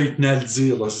 accords. Puis ça, il tenait à le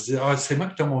dire. Là. Je dis, c'est moi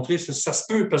qui t'ai montré. Ça se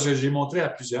peut, parce que j'ai montré à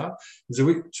plusieurs. Il dit,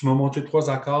 oui, tu m'as montré 3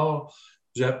 accords.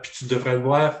 Puis tu devrais le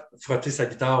voir frotter sa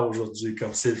guitare aujourd'hui.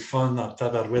 Comme c'est le fun en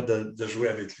tabarouette de jouer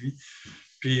avec lui.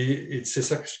 Puis c'est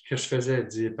ça que je faisais. Il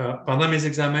dit, pendant mes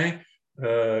examens,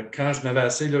 quand je n'avais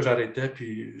assez, là, j'arrêtais,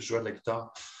 puis je jouais de la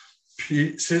guitare.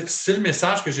 Puis c'est le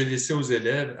message que j'ai laissé aux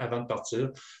élèves avant de partir.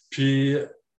 Puis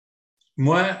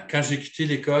moi, quand j'ai quitté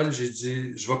l'école, j'ai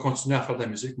dit, je vais continuer à faire de la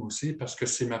musique, moi aussi, parce que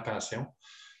c'est ma passion.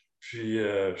 Puis,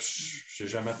 je n'ai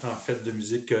jamais tant fait de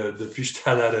musique depuis que j'étais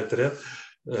à la retraite.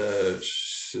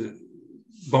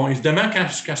 bon, évidemment, quand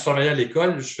je travaillais à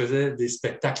l'école, je faisais des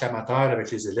spectacles amateurs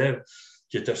avec les élèves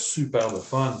qui étaient super le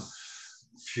fun.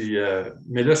 Puis,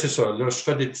 mais là, c'est ça. Là, je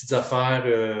fais des petites affaires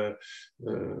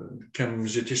comme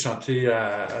j'ai été chanter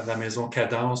à la maison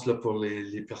Cadence là, pour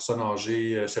les personnes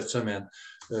âgées cette semaine.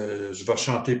 Je vais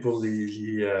chanter pour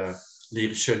les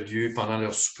Richelieu pendant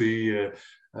leur souper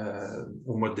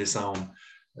au mois de décembre.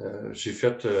 J'ai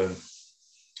fait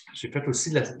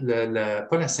aussi,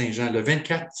 pas la Saint-Jean, le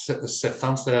 24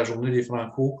 septembre, c'était la journée des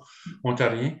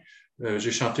Franco-Ontariens.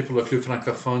 J'ai chanté pour le club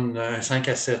francophone un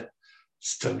 5-7.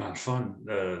 C'est tellement le fun.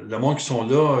 Le monde qui sont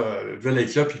là veulent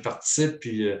être là, puis ils participent.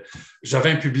 Puis,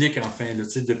 j'avais un public, enfin. Là,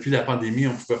 depuis la pandémie,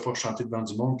 on ne pouvait pas chanter devant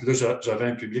du monde. Puis là, j'avais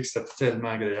un public, c'était tellement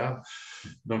agréable.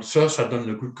 Donc ça donne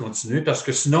le goût de continuer. Parce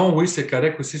que sinon, oui, c'est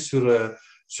correct aussi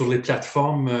sur les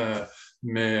plateformes,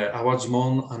 mais avoir du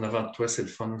monde en avant de toi, c'est le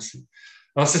fun aussi.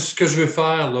 Alors, c'est ce que je veux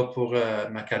faire là, pour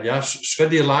ma carrière. Je fais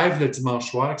des lives le dimanche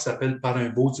soir qui s'appellent Par un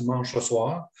beau dimanche au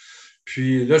soir.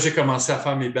 Puis là, j'ai commencé à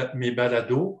faire mes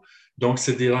balados. Donc,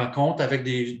 c'est des rencontres avec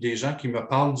des gens qui me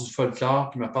parlent du folklore,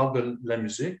 qui me parlent de la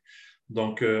musique.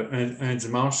 Donc, un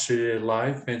dimanche, c'est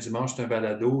live, puis un dimanche, c'est un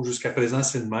balado. Jusqu'à présent,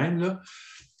 c'est le même, là.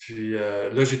 Puis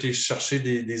là, j'ai été chercher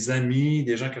des amis,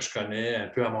 des gens que je connais un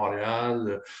peu à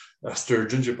Montréal. À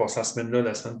Sturgeon, j'ai passé la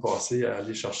semaine passée, à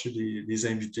aller chercher des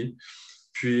invités.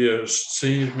 Puis,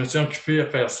 je me suis occupé à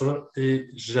faire ça et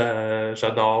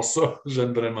j'adore ça.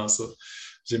 J'aime vraiment ça.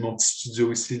 J'ai mon petit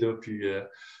studio ici, là, puis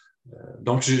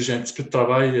donc, j'ai un petit peu de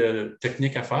travail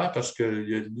technique à faire parce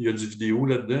qu'il y a du vidéo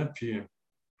là-dedans. Puis,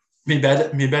 mes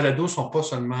balados ne sont pas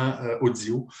seulement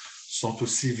audio, ils sont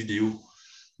aussi vidéo.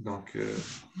 Donc,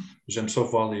 j'aime ça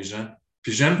voir les gens.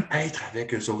 Puis, j'aime être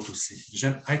avec eux autres aussi.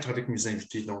 J'aime être avec mes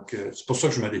invités. Donc, c'est pour ça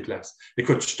que je me déplace.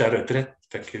 Écoute, je suis à la retraite,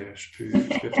 fait que je peux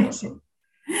faire ça.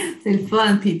 C'est le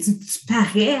fun. Puis tu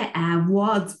parais à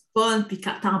avoir du fun. Puis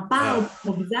quand t'en parles,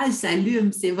 ton visage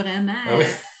s'allume. C'est vraiment, oui.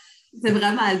 C'est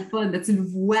vraiment le fun. Là. Tu le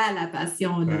vois, la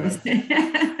passion. Oui,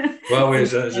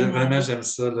 vraiment, j'aime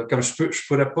ça. Là. Comme je ne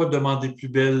pourrais pas demander plus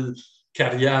belle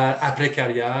carrière, après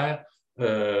carrière,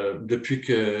 depuis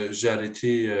que j'ai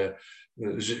arrêté.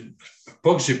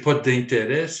 Pas que je n'ai pas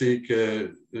d'intérêt, c'est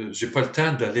que je n'ai pas le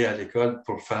temps d'aller à l'école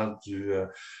pour faire du.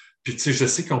 Puis, tu sais, je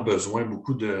sais qu'ils ont besoin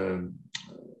beaucoup de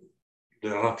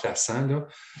remplaçants, là,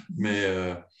 mais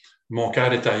mon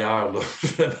cœur est ailleurs. Là.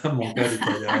 Vraiment, mon cœur est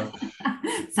ailleurs.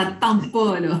 Ça ne te tente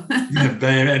pas, là.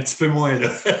 Ben, un petit peu moins,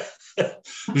 là.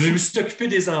 Je me suis occupé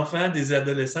des enfants, des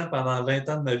adolescents pendant 20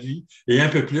 ans de ma vie, et un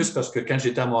peu plus parce que quand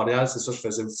j'étais à Montréal, c'est ça que je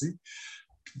faisais aussi.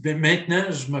 Mais maintenant,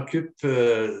 je m'occupe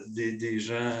des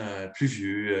gens plus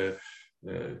vieux.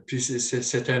 Puis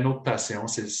c'est une autre passion,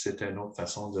 c'est une autre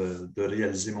façon de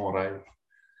réaliser mon rêve.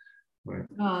 Ouais.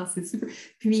 Ah, c'est super.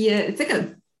 Puis, tu sais, quand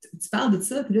tu parles de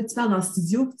ça, puis là, tu parles dans le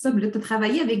studio, tout ça, puis là, tu as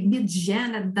travaillé avec Mitch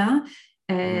Jean là-dedans.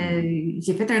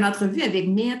 J'ai fait une entrevue avec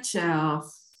Mitch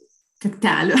quelque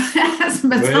temps, là.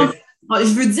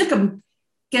 Je veux dire comme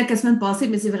quelques semaines passées,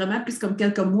 mais c'est vraiment plus comme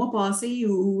quelques mois passés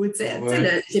où, tu sais,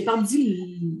 j'ai perdu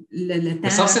le temps. Mais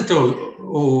ça, c'était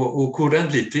au courant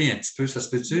de l'été, un petit peu, ça se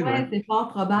peut-tu? Oui, c'est fort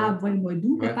probable, le mois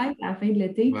d'août, peut-être, à la fin de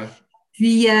l'été. Ouais.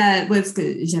 Puis, parce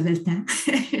que j'avais le temps.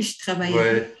 Je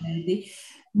travaillais.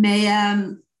 Mais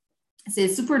c'est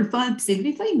super le fun. Puis c'est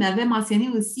lui, il m'avait mentionné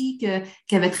aussi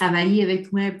qu'il avait travaillé avec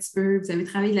toi un petit peu, vous avez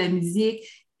travaillé de la musique.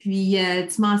 Puis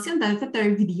tu mentionnes que tu avais fait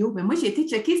une vidéo. Mais moi, j'ai été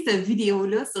checker cette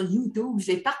vidéo-là sur YouTube. Je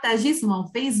l'ai partagée sur mon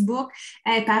Facebook.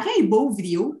 Pareil, beau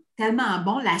vidéo, tellement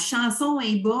bon. La chanson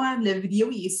est bonne, la vidéo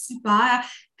il est super.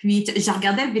 Puis je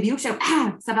regardais la vidéo, je suis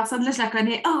ah, cette personne-là, je la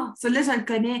connais. Ah, celle-là, je le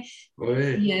connais.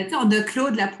 Oui. Puis, on a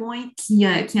Claude Lapointe qui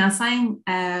enseigne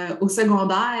au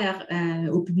secondaire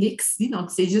au public ici.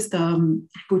 Donc, c'est juste à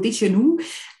côté de chez nous.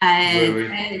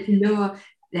 Puis là,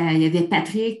 il y avait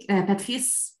Patrice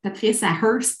à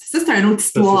Hearst. Ça, c'est une autre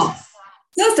histoire.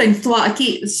 Ça, c'est une histoire. OK,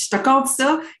 je te compte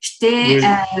ça. J'étais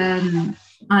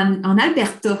en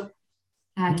Alberta.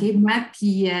 OK, moi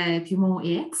puis mon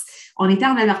ex, on était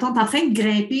en Alberta, on était en train de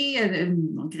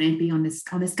grimper,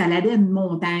 on escaladait une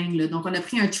montagne. Là. Donc, on a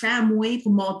pris un tramway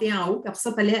pour monter en haut, puis après ça,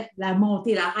 il fallait la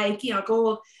monter, la hiker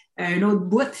encore un autre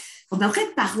bout. On était en train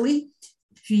de parler.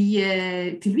 Puis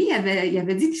lui, il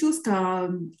avait dit quelque chose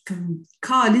comme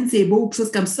Colin, c'est beau, quelque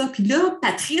chose comme ça. Puis là,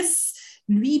 Patrice,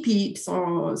 lui, puis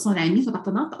son ami, son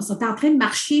partenaire, sont en train de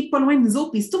marcher pas loin de nous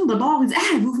autres, puis ils se tournent de bord, ils disent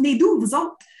ah, vous venez d'où, vous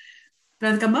autres?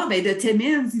 Puis comme de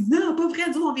Timmins, ils disent non, pas vrai,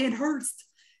 nous, on vient de Hearst.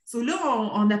 So là,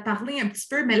 on a parlé un petit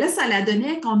peu, mais là, ça la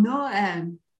donnait qu'on a.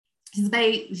 Je dis,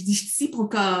 je suis ici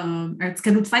pour un petit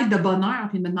cadeau de fête de bonheur.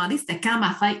 Puis il m'a demandé c'était quand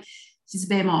ma fête. J'ai dit,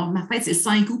 ben, ma fête, c'est le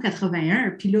 5 août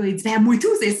 81. Puis là, il dit, ben, moi tout,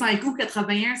 c'est le 5 août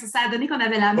 81. Ça a donné qu'on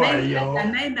avait la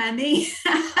même année.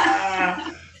 Ah,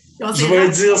 Puis on je s'est vais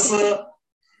dire rencontrés. ça.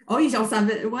 Oui,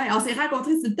 on s'est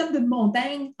rencontrés sur le top d'une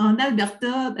montagne en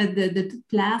Alberta, de toute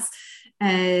place.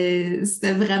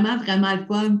 C'était vraiment, vraiment le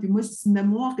fun. Puis moi, c'est une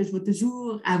mémoire que je vais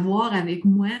toujours avoir avec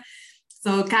moi.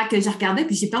 So, quand que je regardais,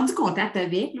 puis j'ai perdu contact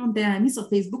avec, là, on était amis sur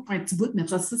Facebook pour un petit bout, mais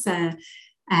après ça,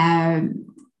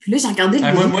 puis là, j'ai regardé le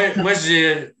Ah, vidéo. moi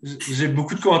j'ai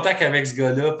beaucoup de contacts avec ce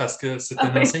gars-là parce que c'est Ah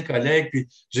un oui. ancien collègue. Puis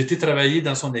j'ai été travailler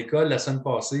dans son école la semaine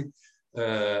passée.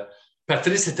 Euh,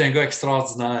 Patrice est un gars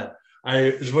extraordinaire.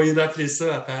 Hey, je vais y appeler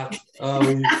ça à Pat. Ah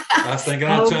oui. Ah, c'est un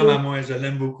grand Ah chum à oui. moi. Je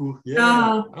l'aime beaucoup. Yeah.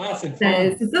 Ah, Ah, c'est le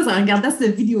fun. c'est ça, en regardant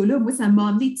cette vidéo-là, moi, ça m'a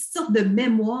amené toutes sortes de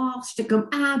mémoires. J'étais comme,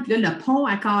 ah, puis là, le pont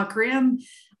à Cochrane.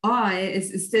 Ah,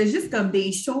 c'était juste comme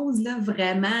des choses, là,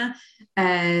 vraiment, tu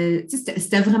sais,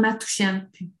 c'était vraiment touchant.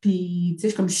 Puis, tu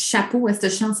sais, comme chapeau à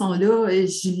cette chanson-là,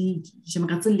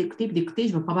 j'aimerais ça l'écouter, puis l'écouter,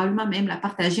 je vais probablement même la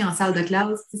partager en salle de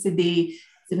classe. Tu sais,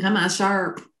 c'est vraiment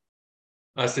sharp.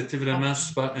 Ah, c'était vraiment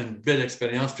super, une belle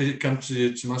expérience. Puis, comme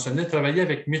tu mentionnais, travailler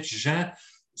avec Mitch Jean,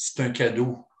 c'est un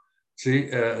cadeau.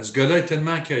 Tu sais, ce gars-là est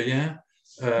tellement accueillant.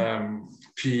 Euh,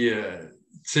 puis,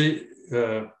 tu sais,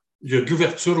 il y a de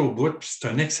l'ouverture au bout, puis c'est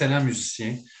un excellent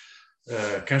musicien.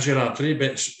 Quand j'ai rentré,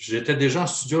 ben, j'étais déjà en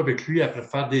studio avec lui après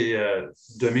faire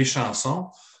de mes chansons,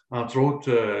 entre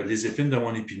autres Les épines de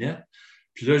mon épinette.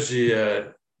 Puis là,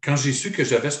 quand j'ai su que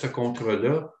j'avais ce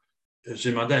contrat-là,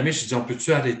 j'ai demandé à Mitch, j'ai dit, on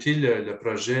peut-tu arrêter le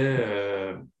projet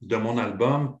de mon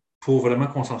album pour vraiment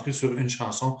concentrer sur une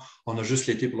chanson? On a juste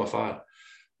l'été pour le faire.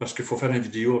 Parce qu'il faut faire une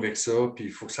vidéo avec ça, puis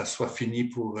il faut que ça soit fini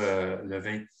pour le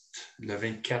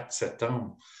 24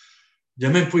 septembre. Il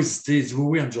n'a même pas hésité. Il dit,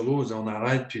 oui, oui, Angelo, on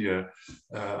arrête, puis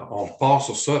on repart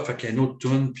sur ça. Fait qu'il y a une autre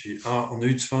tune, puis on a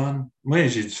eu du fun. Moi,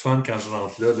 j'ai du fun quand je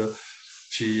rentre là.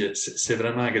 Puis c'est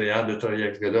vraiment agréable de travailler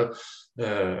avec ce gars-là.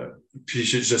 Puis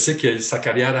je sais que sa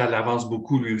carrière, elle avance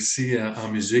beaucoup lui aussi en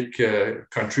musique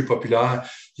country populaire.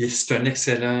 C'est un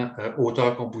excellent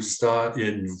auteur-compositeur. Il a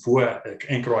une voix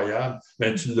incroyable.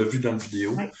 Ben, tu l'as vu dans la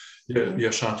vidéo. Ouais. Il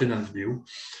a chanté dans la vidéo.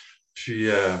 Puis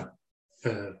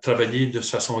travailler de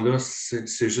cette façon-là,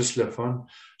 c'est juste le fun.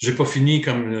 J'ai pas fini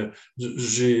comme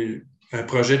j'ai un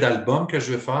projet d'album que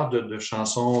je vais faire de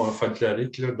chansons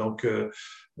folkloriques. Là, donc,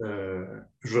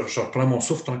 je reprends mon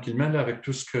souffle tranquillement là, avec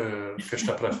tout ce que je suis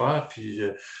prêt à faire. Puis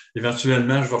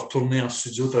éventuellement, je vais retourner en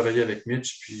studio travailler avec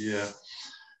Mitch, puis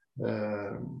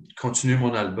continuer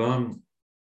mon album.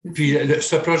 Puis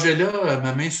ce projet-là,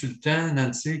 Ma main sur le temps,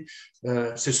 Nancy,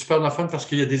 c'est super le fun parce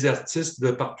qu'il y a des artistes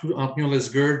de partout, entre New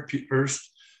Lisgird puis Hearst,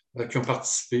 qui ont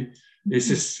participé. Et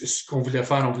c'est ce qu'on voulait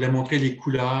faire. On voulait montrer les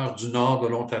couleurs du nord de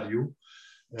l'Ontario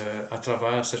à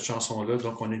travers cette chanson-là.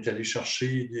 Donc, on est allé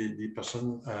chercher des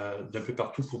personnes d'un peu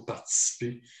partout pour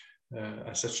participer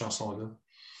à cette chanson-là.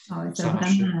 Ah ouais, Ça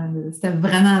marchait. c'était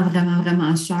vraiment, vraiment,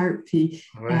 vraiment sharp. Puis,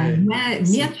 Ouais, moi,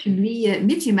 merci.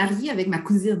 Mitch est marié avec ma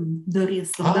cousine,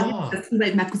 Doris. Donc, Doris, ça Ah, se trouve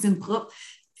être ma cousine propre.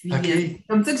 Puis, OK. c'est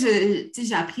comme ça que tu sais,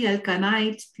 j'ai appris à le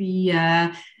connaître. Puis,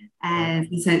 Ouais.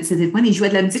 c'était le fun. Il jouait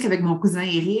de la musique avec mon cousin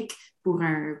Eric pour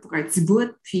un petit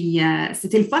bout. Puis,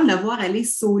 c'était le fun de le voir aller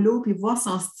solo, puis voir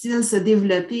son style se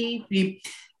développer. Puis,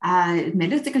 mais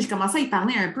là, tu sais, quand j'ai commencé à y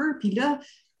parler un peu, puis là,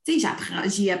 tu sais,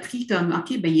 j'ai appris comme,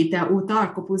 OK, ben, il était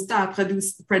auteur, compositeur,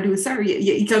 producer,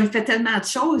 comme, il fait tellement de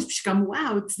choses, puis je suis comme,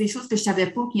 wow, c'est des choses que je ne savais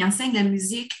pas, puis il enseigne la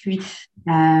musique, puis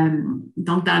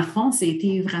donc, dans le fond,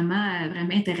 c'était vraiment,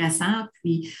 vraiment intéressant,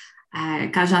 puis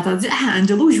quand j'ai entendu,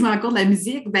 Angelo joue encore de la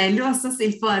musique, ben là, ça, c'est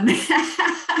le fun.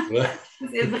 Ouais.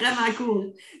 C'est vraiment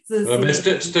cool. Ça, Ouais, mais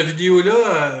cette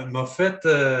vidéo-là m'a fait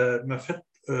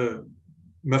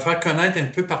me faire connaître un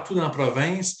peu partout dans la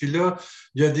province. Puis là,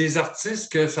 il y a des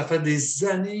artistes que ça fait des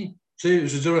années. Tu sais,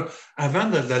 je veux dire, avant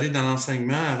d'aller dans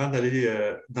l'enseignement, avant d'aller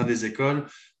dans les écoles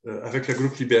avec le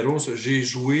groupe Libéraux,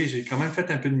 j'ai quand même fait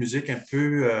un peu de musique, un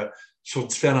peu sur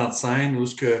différentes scènes.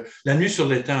 La nuit sur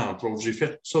l'étang, entre autres, j'ai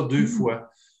fait ça 2 fois.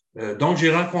 Donc,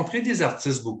 j'ai rencontré des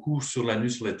artistes beaucoup sur la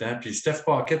nuit sur l'étang, puis Steph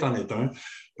Paquette en est un.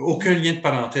 Aucun lien de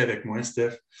parenté avec moi,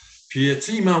 Steph. Puis, tu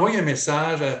sais, il m'envoie un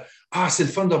message. C'est le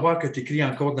fun de voir que tu écris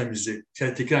encore de la musique, que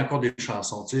tu écris encore des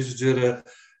chansons. Tu sais, je veux dire,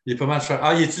 il est pas mal cher.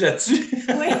 Ah, il est-tu là-dessus?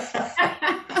 Oui.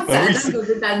 Ben Ça oui, donne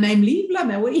que vous dans le même livre, là,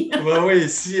 mais oui. ben oui,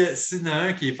 s'il y en a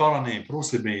un qui est fort en impro,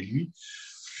 c'est bien lui.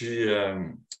 Puis,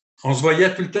 on se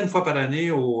voyait tout le temps une fois par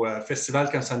année au festival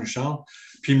quand ça nous chante.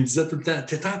 Puis, il me disait tout le temps,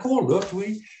 t'es encore là, toi?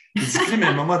 Il dit, mais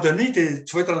à un moment donné,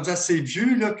 tu vas être rendu assez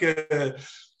vieux là, que tu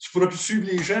ne pourras plus suivre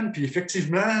les jeunes. Puis,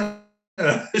 effectivement,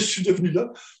 je suis devenu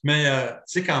là. Mais, tu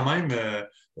sais, quand même,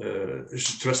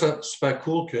 je trouvais ça super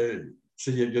cool que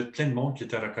il y a plein de monde qui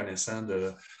était reconnaissant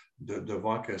de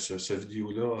voir que ce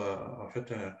vidéo-là a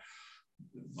fait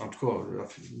en tout cas,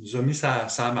 nous a mis ça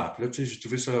map. Là, j'ai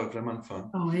trouvé ça vraiment le fun.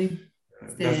 Ah oui.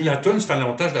 La tune, ça fait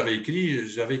longtemps que je l'avais écrit.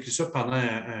 J'avais écrit ça pendant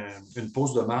une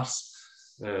pause de mars.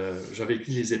 J'avais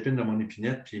écrit les épines de mon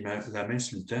épinette, puis la main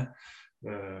sur le temps.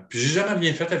 Puis j'ai jamais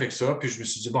rien fait avec ça. Puis je me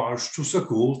suis dit, bon, je trouve ça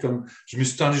cool. Comme, je me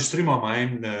suis enregistré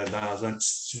moi-même dans un petit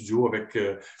studio avec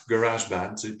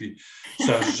GarageBand. Puis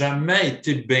ça n'a jamais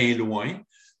été bien loin.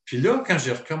 Puis là, quand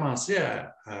j'ai recommencé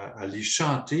à les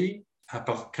chanter,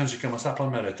 quand j'ai commencé à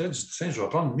prendre ma retraite, j'ai dit, tiens, je vais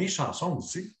prendre mes chansons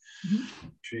aussi. Mm-hmm.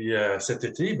 Puis cet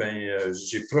été,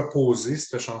 j'ai proposé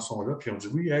cette chanson-là, puis on dit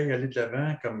oui, hey, allez de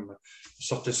l'avant, comme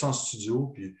sortez ça en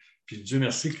studio, puis Dieu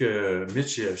merci que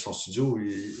Mitch, son studio,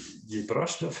 il est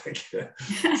proche, là, fait que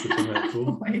c'est pas mal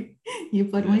cool. Oui, il n'est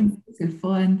pas loin, c'est le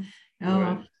fun.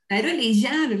 Alors, ouais. Là, les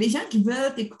gens qui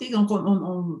veulent t'écouter, donc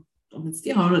on va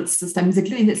dire, cette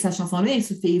musique-là, cette chanson-là est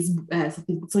sur Facebook,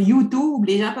 sur YouTube.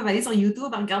 Les gens peuvent aller sur YouTube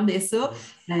et regarder ça.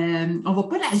 On ne va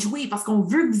pas la jouer parce qu'on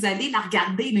veut que vous allez la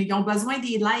regarder. Ils ont besoin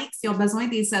des likes, ils ont besoin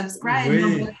des subscribes,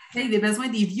 ils ont besoin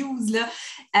des views. Là.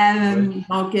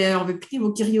 Donc, on veut piquer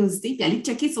vos curiosités et aller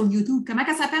checker sur YouTube. Comment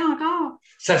ça s'appelle encore?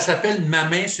 Ça s'appelle Ma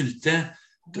main sur le temps.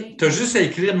 Tu as juste à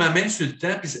écrire Ma main sur le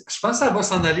temps. Puis je pense que ça va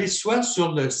s'en aller soit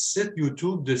sur le site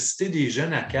YouTube de Cité des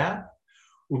Jeunes à Cap,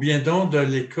 ou bien donc de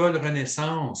l'École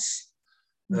Renaissance.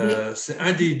 C'est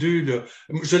un des deux. Là.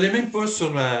 Je ne l'ai même pas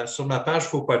sur ma page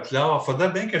Faut pas de l'art. Il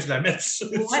faudrait bien que je la mette sur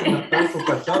ma page Faut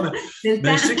pas de l'art.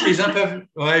 Mais je sais que les gens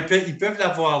peuvent la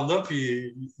voir là,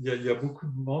 puis il y a beaucoup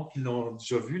de monde qui l'ont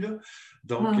déjà vu. Là.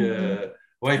 Donc,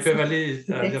 ils peuvent aller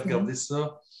regarder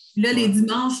ça. Là, les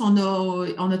dimanches, on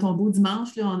a ton beau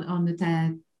dimanche. Là, on a ta...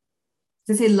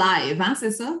 Ça, c'est live, hein,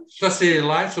 c'est ça? Ça, c'est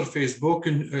live sur Facebook.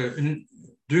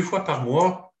 2 fois par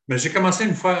mois. Mais j'ai commencé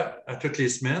une fois à toutes les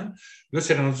semaines. Là,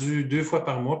 c'est rendu 2 fois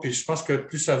par mois. Puis je pense que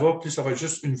plus ça va être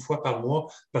juste une fois par mois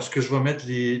parce que je vais mettre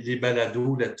les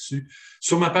balados là-dessus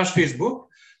sur ma page Facebook.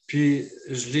 Puis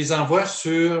je les envoie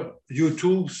sur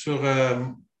YouTube, sur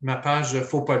ma page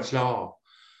Faut pas de l'art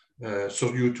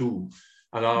sur YouTube.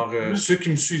 Alors, ceux qui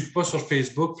ne me suivent pas sur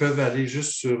Facebook peuvent aller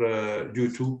juste sur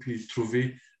YouTube puis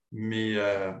trouver mes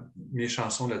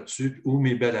chansons là-dessus ou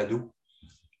mes balados.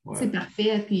 Ouais. C'est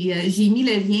parfait. Puis j'ai mis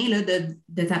le lien là,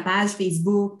 de ta page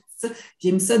Facebook.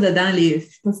 J'ai mis ça dedans je ne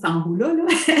sais pas si c'est en haut là.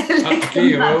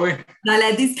 Dans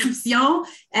la description.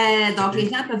 Donc, les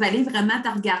gens peuvent aller vraiment te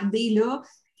regarder là,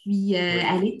 puis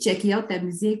aller checker out ta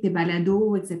musique, tes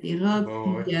balados, etc.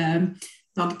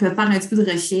 Donc, ils peuvent faire un petit peu de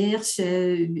recherche,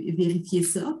 vérifier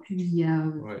ça. Puis, y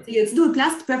a-t-il d'autres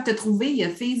places qui peuvent te trouver? Il y a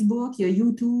Facebook, il y a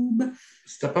YouTube.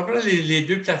 C'est à peu près les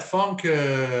 2 plateformes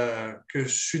que je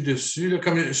suis dessus. Là.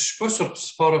 Comme je ne suis pas sur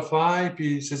Spotify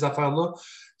puis ces affaires-là,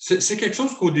 c'est quelque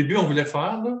chose qu'au début, on voulait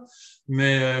faire, là,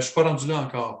 mais je ne suis pas rendu là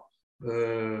encore.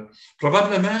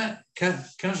 Probablement,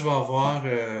 quand je vais avoir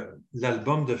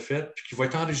l'album de fête, puis qu'il va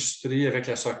être enregistré avec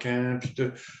la SOCAN, puis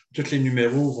tous les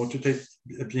numéros vont tout être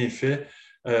bien faits,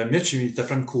 Mitch, il est en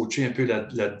train de me coacher un peu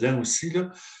là-dedans aussi. Là.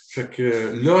 Fait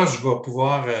que là, je vais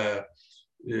pouvoir...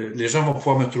 les gens vont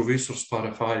pouvoir me trouver sur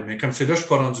Spotify. Mais comme c'est là, je ne suis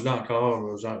pas rendu là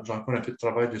encore. J'ai encore un peu de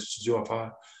travail de studio à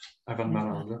faire avant de me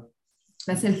rendre là.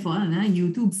 Ben, c'est le fun, hein?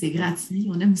 YouTube, c'est gratuit.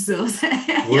 On aime ça.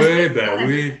 Oui,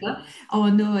 oui.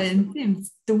 On a une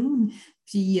petite tourne,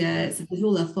 puis c'est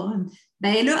toujours le fun.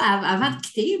 Ben là, avant de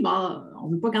quitter, on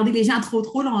ne veut pas garder les gens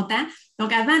trop longtemps.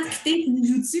 Donc, avant de quitter,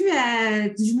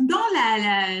 tu nous donnes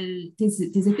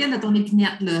tes épines de ton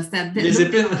épinette. Là. Les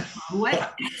épines? Oui.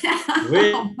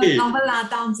 Oui. On va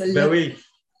l'entendre, celle-là. Ben oui.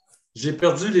 J'ai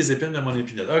perdu les épines de mon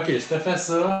épinette. OK, je te fais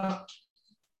ça.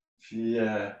 Puis,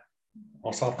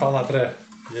 on s'en reparle après.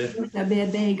 Ça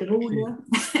bien gros, là.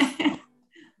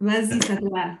 Vas-y, ça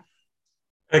toi.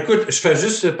 Écoute, je fais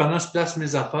juste, pendant que je place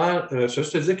mes affaires, je vais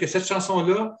juste te dire que cette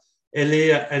chanson-là, elle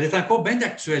est encore bien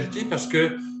d'actualité parce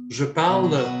que je parle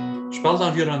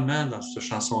d'environnement dans cette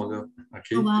chanson-là.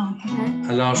 Okay? Oh, wow.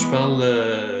 Alors, je parle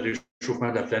réchauffement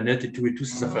de la planète et tout,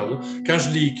 ces affaires-là. Quand je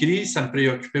l'ai écrit, ça me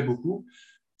préoccupait beaucoup.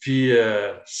 Puis,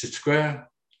 sais-tu quoi?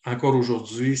 Encore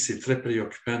aujourd'hui, c'est très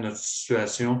préoccupant, notre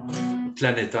situation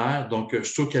planétaire. Donc,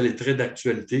 je trouve qu'elle est très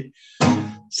d'actualité.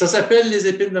 Ça s'appelle Les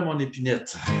épines de mon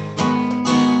épinette.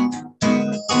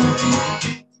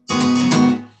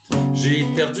 J'ai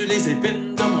perdu les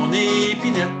épines de mon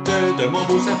épinette, de mon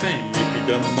beau sapin et puis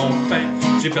de mon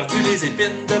pain. J'ai perdu les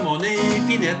épines de mon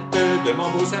épinette, de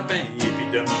mon beau sapin et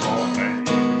puis de mon pain.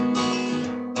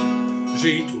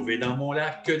 J'ai trouvé dans mon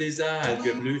lac que les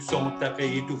algues bleues sont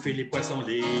après étouffer les poissons,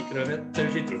 les crevettes.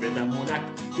 J'ai trouvé dans mon lac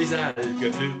des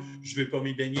algues bleues. Je veux pas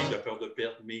m'y baigner de peur de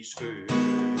perdre mes cheveux.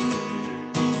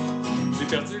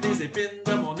 perdu les épines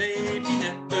de mon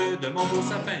épinette, de mon beau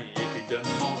sapin et puis de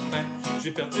mon pain.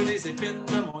 J'ai perdu les épines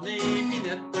de mon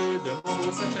épinette, de mon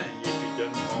beau sapin et puis de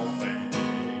mon pain.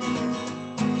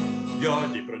 Il y a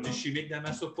des produits chimiques dans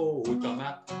ma soupe aux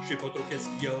tomates. Je sais pas trop qu'est-ce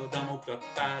qu'il y a dans mon plat de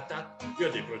patates. Il y a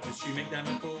des produits chimiques dans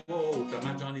ma soupe aux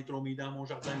tomates. J'en ai trop mis dans mon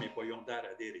jardin, mes poillons d'art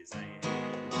à des raisins.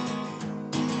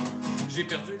 J'ai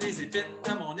perdu les épines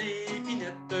de mon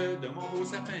épinette, de mon beau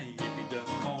sapin et puis de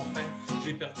mon pain.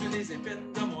 J'ai perdu les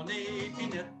épines de mon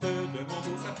épinette, de mon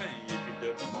beau sapin et puis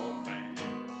de mon pain.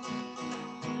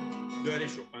 Le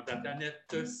réchauffement de la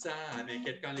planète, ça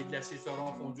m'inquiète quand les glaciers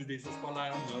seront fondus, des ours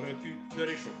polaires on n'aura plus. Le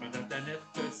réchauffement de la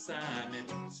planète, ça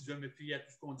m'inquiète. Si je me fie à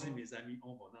tout ce qu'on dit, mes amis,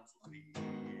 on va en souffrir.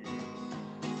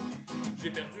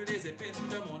 J'ai perdu les épines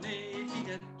de mon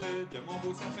épinette, de mon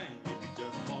beau sapin et puis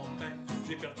de mon pain.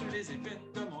 J'ai perdu les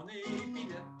épines de mon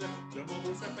épinette, de mon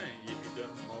beau sapin et puis de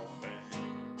mon pain.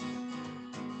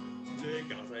 Les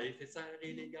gaz à effet de serre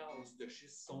et les gaz de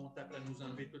schiste sont après nous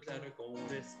enlever toute l'air qu'on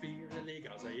respire. Les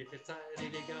gaz à effet de serre et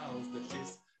les gaz de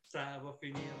schiste, ça va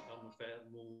finir par nous faire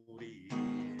mourir.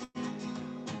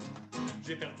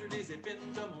 J'ai perdu les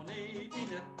épines de mon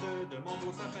épinette, de mon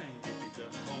beau sapin et puis de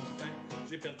mon pain.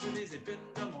 J'ai perdu les épines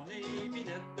de mon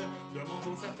épinette, de mon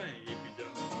beau sapin et puis de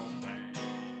mon pain.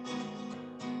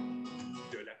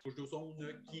 Il y a la couche d'ozone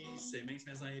qui s'émince,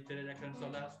 mais en effet, la crème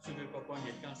solaire, si tu veux pas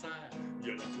pogner le cancer. Il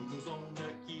y a la couche d'ozone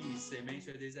qui s'émince,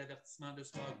 il y a des avertissements de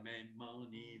smog, même en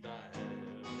hiver.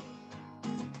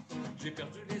 J'ai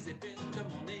perdu les épines de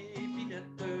mon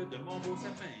épinette, de mon beau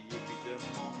sapin et puis de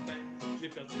mon pain. J'ai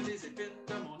perdu les épines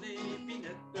de mon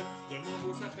épinette, de mon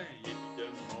beau sapin et puis de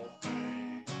mon pain.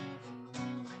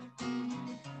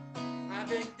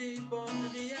 Avec des bonnes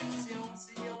réactions,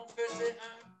 si on faisait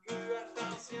un peu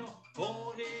attention, on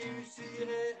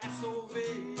réussirait à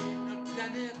sauver notre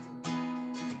planète.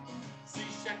 Si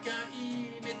chacun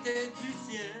y mettait du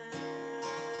sien,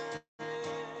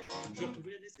 je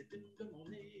retrouverais les épines de mon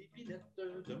épinette,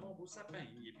 de mon beau sapin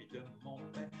et puis de mon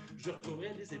pain. Je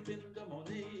retrouverais les épines de mon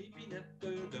épinette,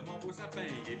 de mon beau sapin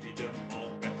et puis de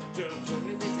mon pain. Je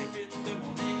retrouverais les épines de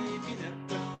mon épinette,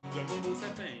 de mon beau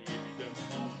sapin et puis de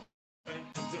mon pain.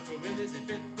 Je retrouverais les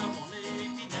épines de mon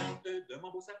épinette, de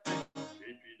mon beau sapin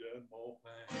et puis de mon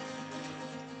pain.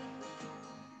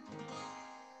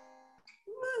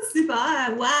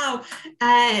 Super! Wow!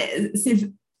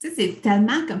 C'est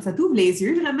tellement comme ça t'ouvre les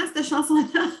yeux, vraiment, cette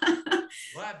chanson-là.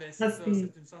 Oui, bien c'est ça. C'est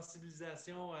une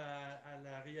sensibilisation à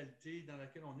la réalité dans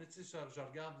laquelle on est. Tu sais, je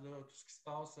regarde là, tout ce qui se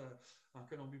passe en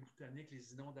Colombie-Britannique,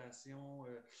 les inondations.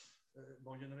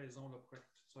 Bon, il y a une raison là, pourquoi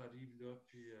tout ça arrive là.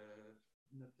 Puis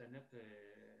notre planète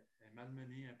est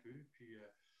malmenée un peu. Puis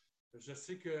je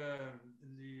sais que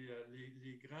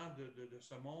les grands de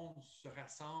ce monde se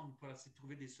rassemblent pour essayer de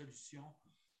trouver des solutions.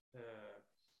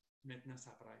 Maintenant,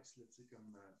 ça presse. Il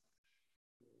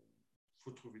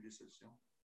faut trouver des solutions.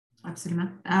 Absolument,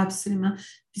 absolument.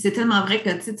 Puis c'est tellement vrai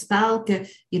que tu parles qu'il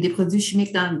y a des produits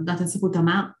chimiques dans ta soupe aux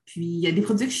tomates, puis il y a des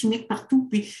produits chimiques partout,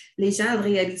 puis les gens ne le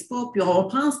réalisent pas, puis on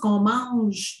pense qu'on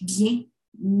mange bien,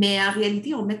 mais en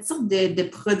réalité, on met toutes sortes de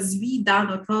produits dans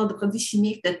notre corps, de produits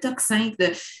chimiques, de toxins,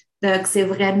 que c'est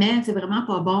vraiment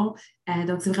pas bon.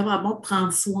 Donc, c'est vraiment bon de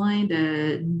prendre soin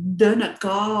de notre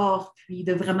corps, puis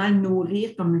de vraiment le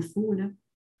nourrir comme il faut, là.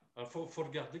 Il faut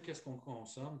regarder qu'est-ce qu'on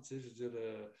consomme, tu sais, je veux dire,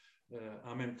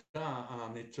 en même temps,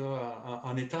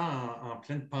 en étant en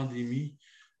pleine pandémie,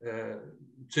 tu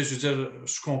sais, je veux dire,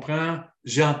 je comprends,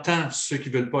 j'entends ceux qui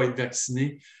ne veulent pas être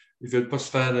vaccinés, ils ne veulent pas se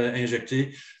faire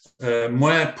injecter.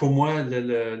 Pour moi,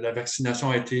 la vaccination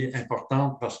a été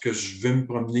importante parce que je veux me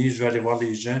promener, je veux aller voir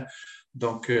les gens.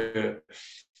 Donc, je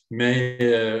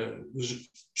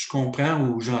comprends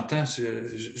ou j'entends.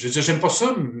 J'aime pas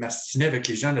ça, m'astiner avec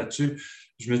les gens là-dessus.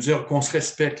 Je me dis qu'on se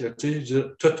respecte. Là, tu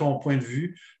as ton point de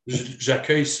vue,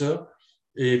 j'accueille ça.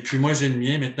 Et puis moi, j'ai le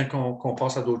mien. Maintenant qu'on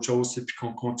passe à d'autres choses et puis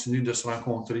qu'on continue de se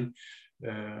rencontrer.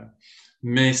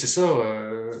 Mais c'est ça,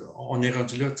 on est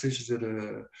rendu là. Tu sais,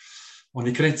 on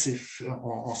est craintif.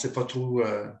 On ne sait pas trop.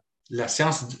 La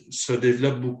science se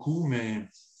développe beaucoup, mais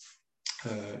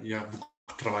il y a beaucoup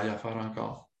de travail à faire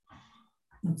encore.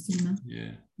 Absolument.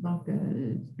 Yeah. Donc,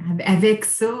 avec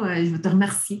ça, je vais te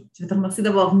remercier. Je vais te remercier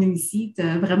d'avoir venu ici. Tu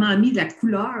as vraiment mis de la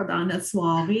couleur dans notre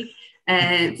soirée.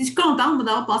 Je suis contente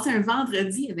d'avoir passé un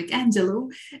vendredi avec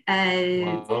Angelo.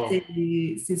 Wow.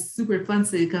 C'est super fun.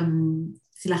 C'est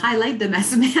le highlight de ma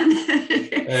semaine.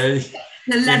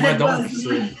 Je l'avais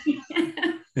besoin.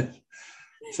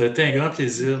 Ça a été un grand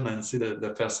plaisir, Nancy,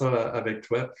 de faire ça avec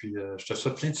toi. Puis je te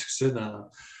souhaite plein de succès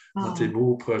dans tes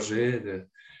beaux projets.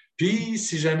 Puis,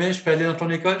 si jamais je peux aller dans ton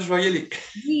école, je vais y aller.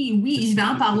 Oui, oui, je vais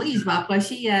en parler. Je vais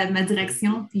approcher ma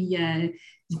direction, puis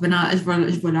je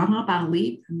vais leur en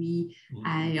parler, puis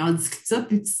on discute ça.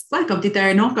 Puis, tu sais pas, comme tu étais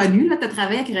un nom connu, tu as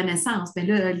travaillé avec Renaissance. Mais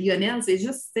là, Lionel, c'est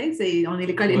juste, tu sais, on est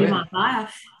l'école Oui,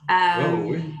 élémentaire.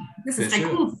 oui, oui, Ce bien serait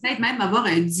sûr. cool, peut-être même avoir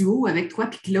un duo avec toi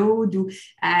et Claude ou tu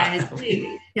sais, Oui,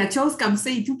 quelque chose comme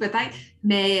ça et tout, peut-être.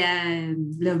 Mais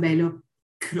là,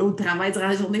 Claude travaille durant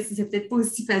la journée, c'est peut-être pas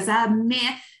aussi faisable, mais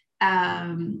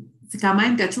c'est quand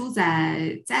même quelque chose tu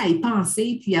sais, à y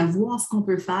penser, puis à voir ce qu'on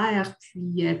peut faire,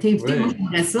 puis t'inviter. Moi, oui,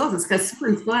 j'aimerais ça, ce serait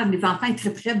super fun. Les enfants ils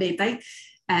tripperaient bien peut-être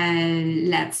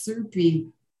là-dessus, puis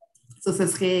ça, oui. ce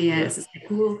serait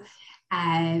cool.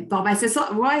 Bon, ben c'est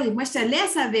ça. Ouais, moi, je te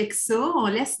laisse avec ça. On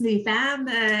laisse les fans.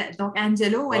 Donc,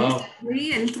 Angelo, Wow.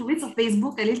 allez le trouver sur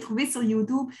Facebook, allez le trouver sur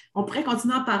YouTube. On pourrait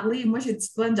continuer à en parler. Moi, j'ai du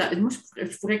fun. Moi,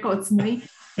 je pourrais continuer,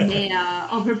 mais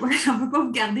on peut pas, on peut pas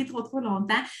vous garder trop, trop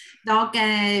longtemps. Donc,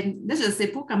 là, je ne sais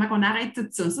pas comment on arrête tout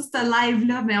ça. Ça, c'est un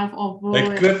live-là, mais on va.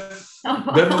 Écoute,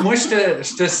 On ben, va- moi,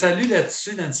 je te salue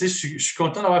là-dessus, Nancy. Je suis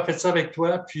content d'avoir fait ça avec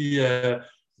toi. Puis,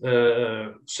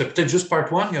 c'est peut-être juste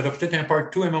part one. Il y aura peut-être un part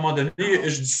two à un moment donné.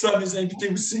 Je dis ça à mes invités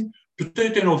aussi.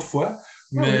 Peut-être une autre fois.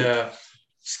 Oui, Mais oui.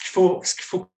 ce qu'il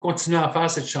faut continuer à faire,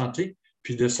 c'est de chanter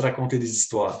puis de se raconter des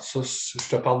histoires. Ça, je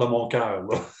te parle de mon cœur,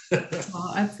 là. Bon,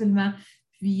 absolument.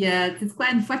 Puis, tu sais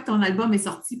quoi, une fois que ton album est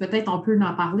sorti, peut-être on peut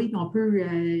en parler, puis on peut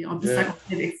se Yeah.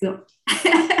 raconter avec ça.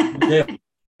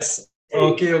 Yes.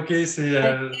 OK, OK.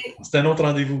 C'est un autre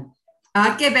rendez-vous.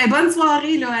 OK, ben bonne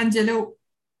soirée, là, Angelo.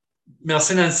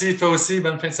 Merci, Nancy. Toi aussi.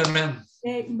 Bonne fin de semaine.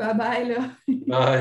 Hey, bye bye, là. Bye.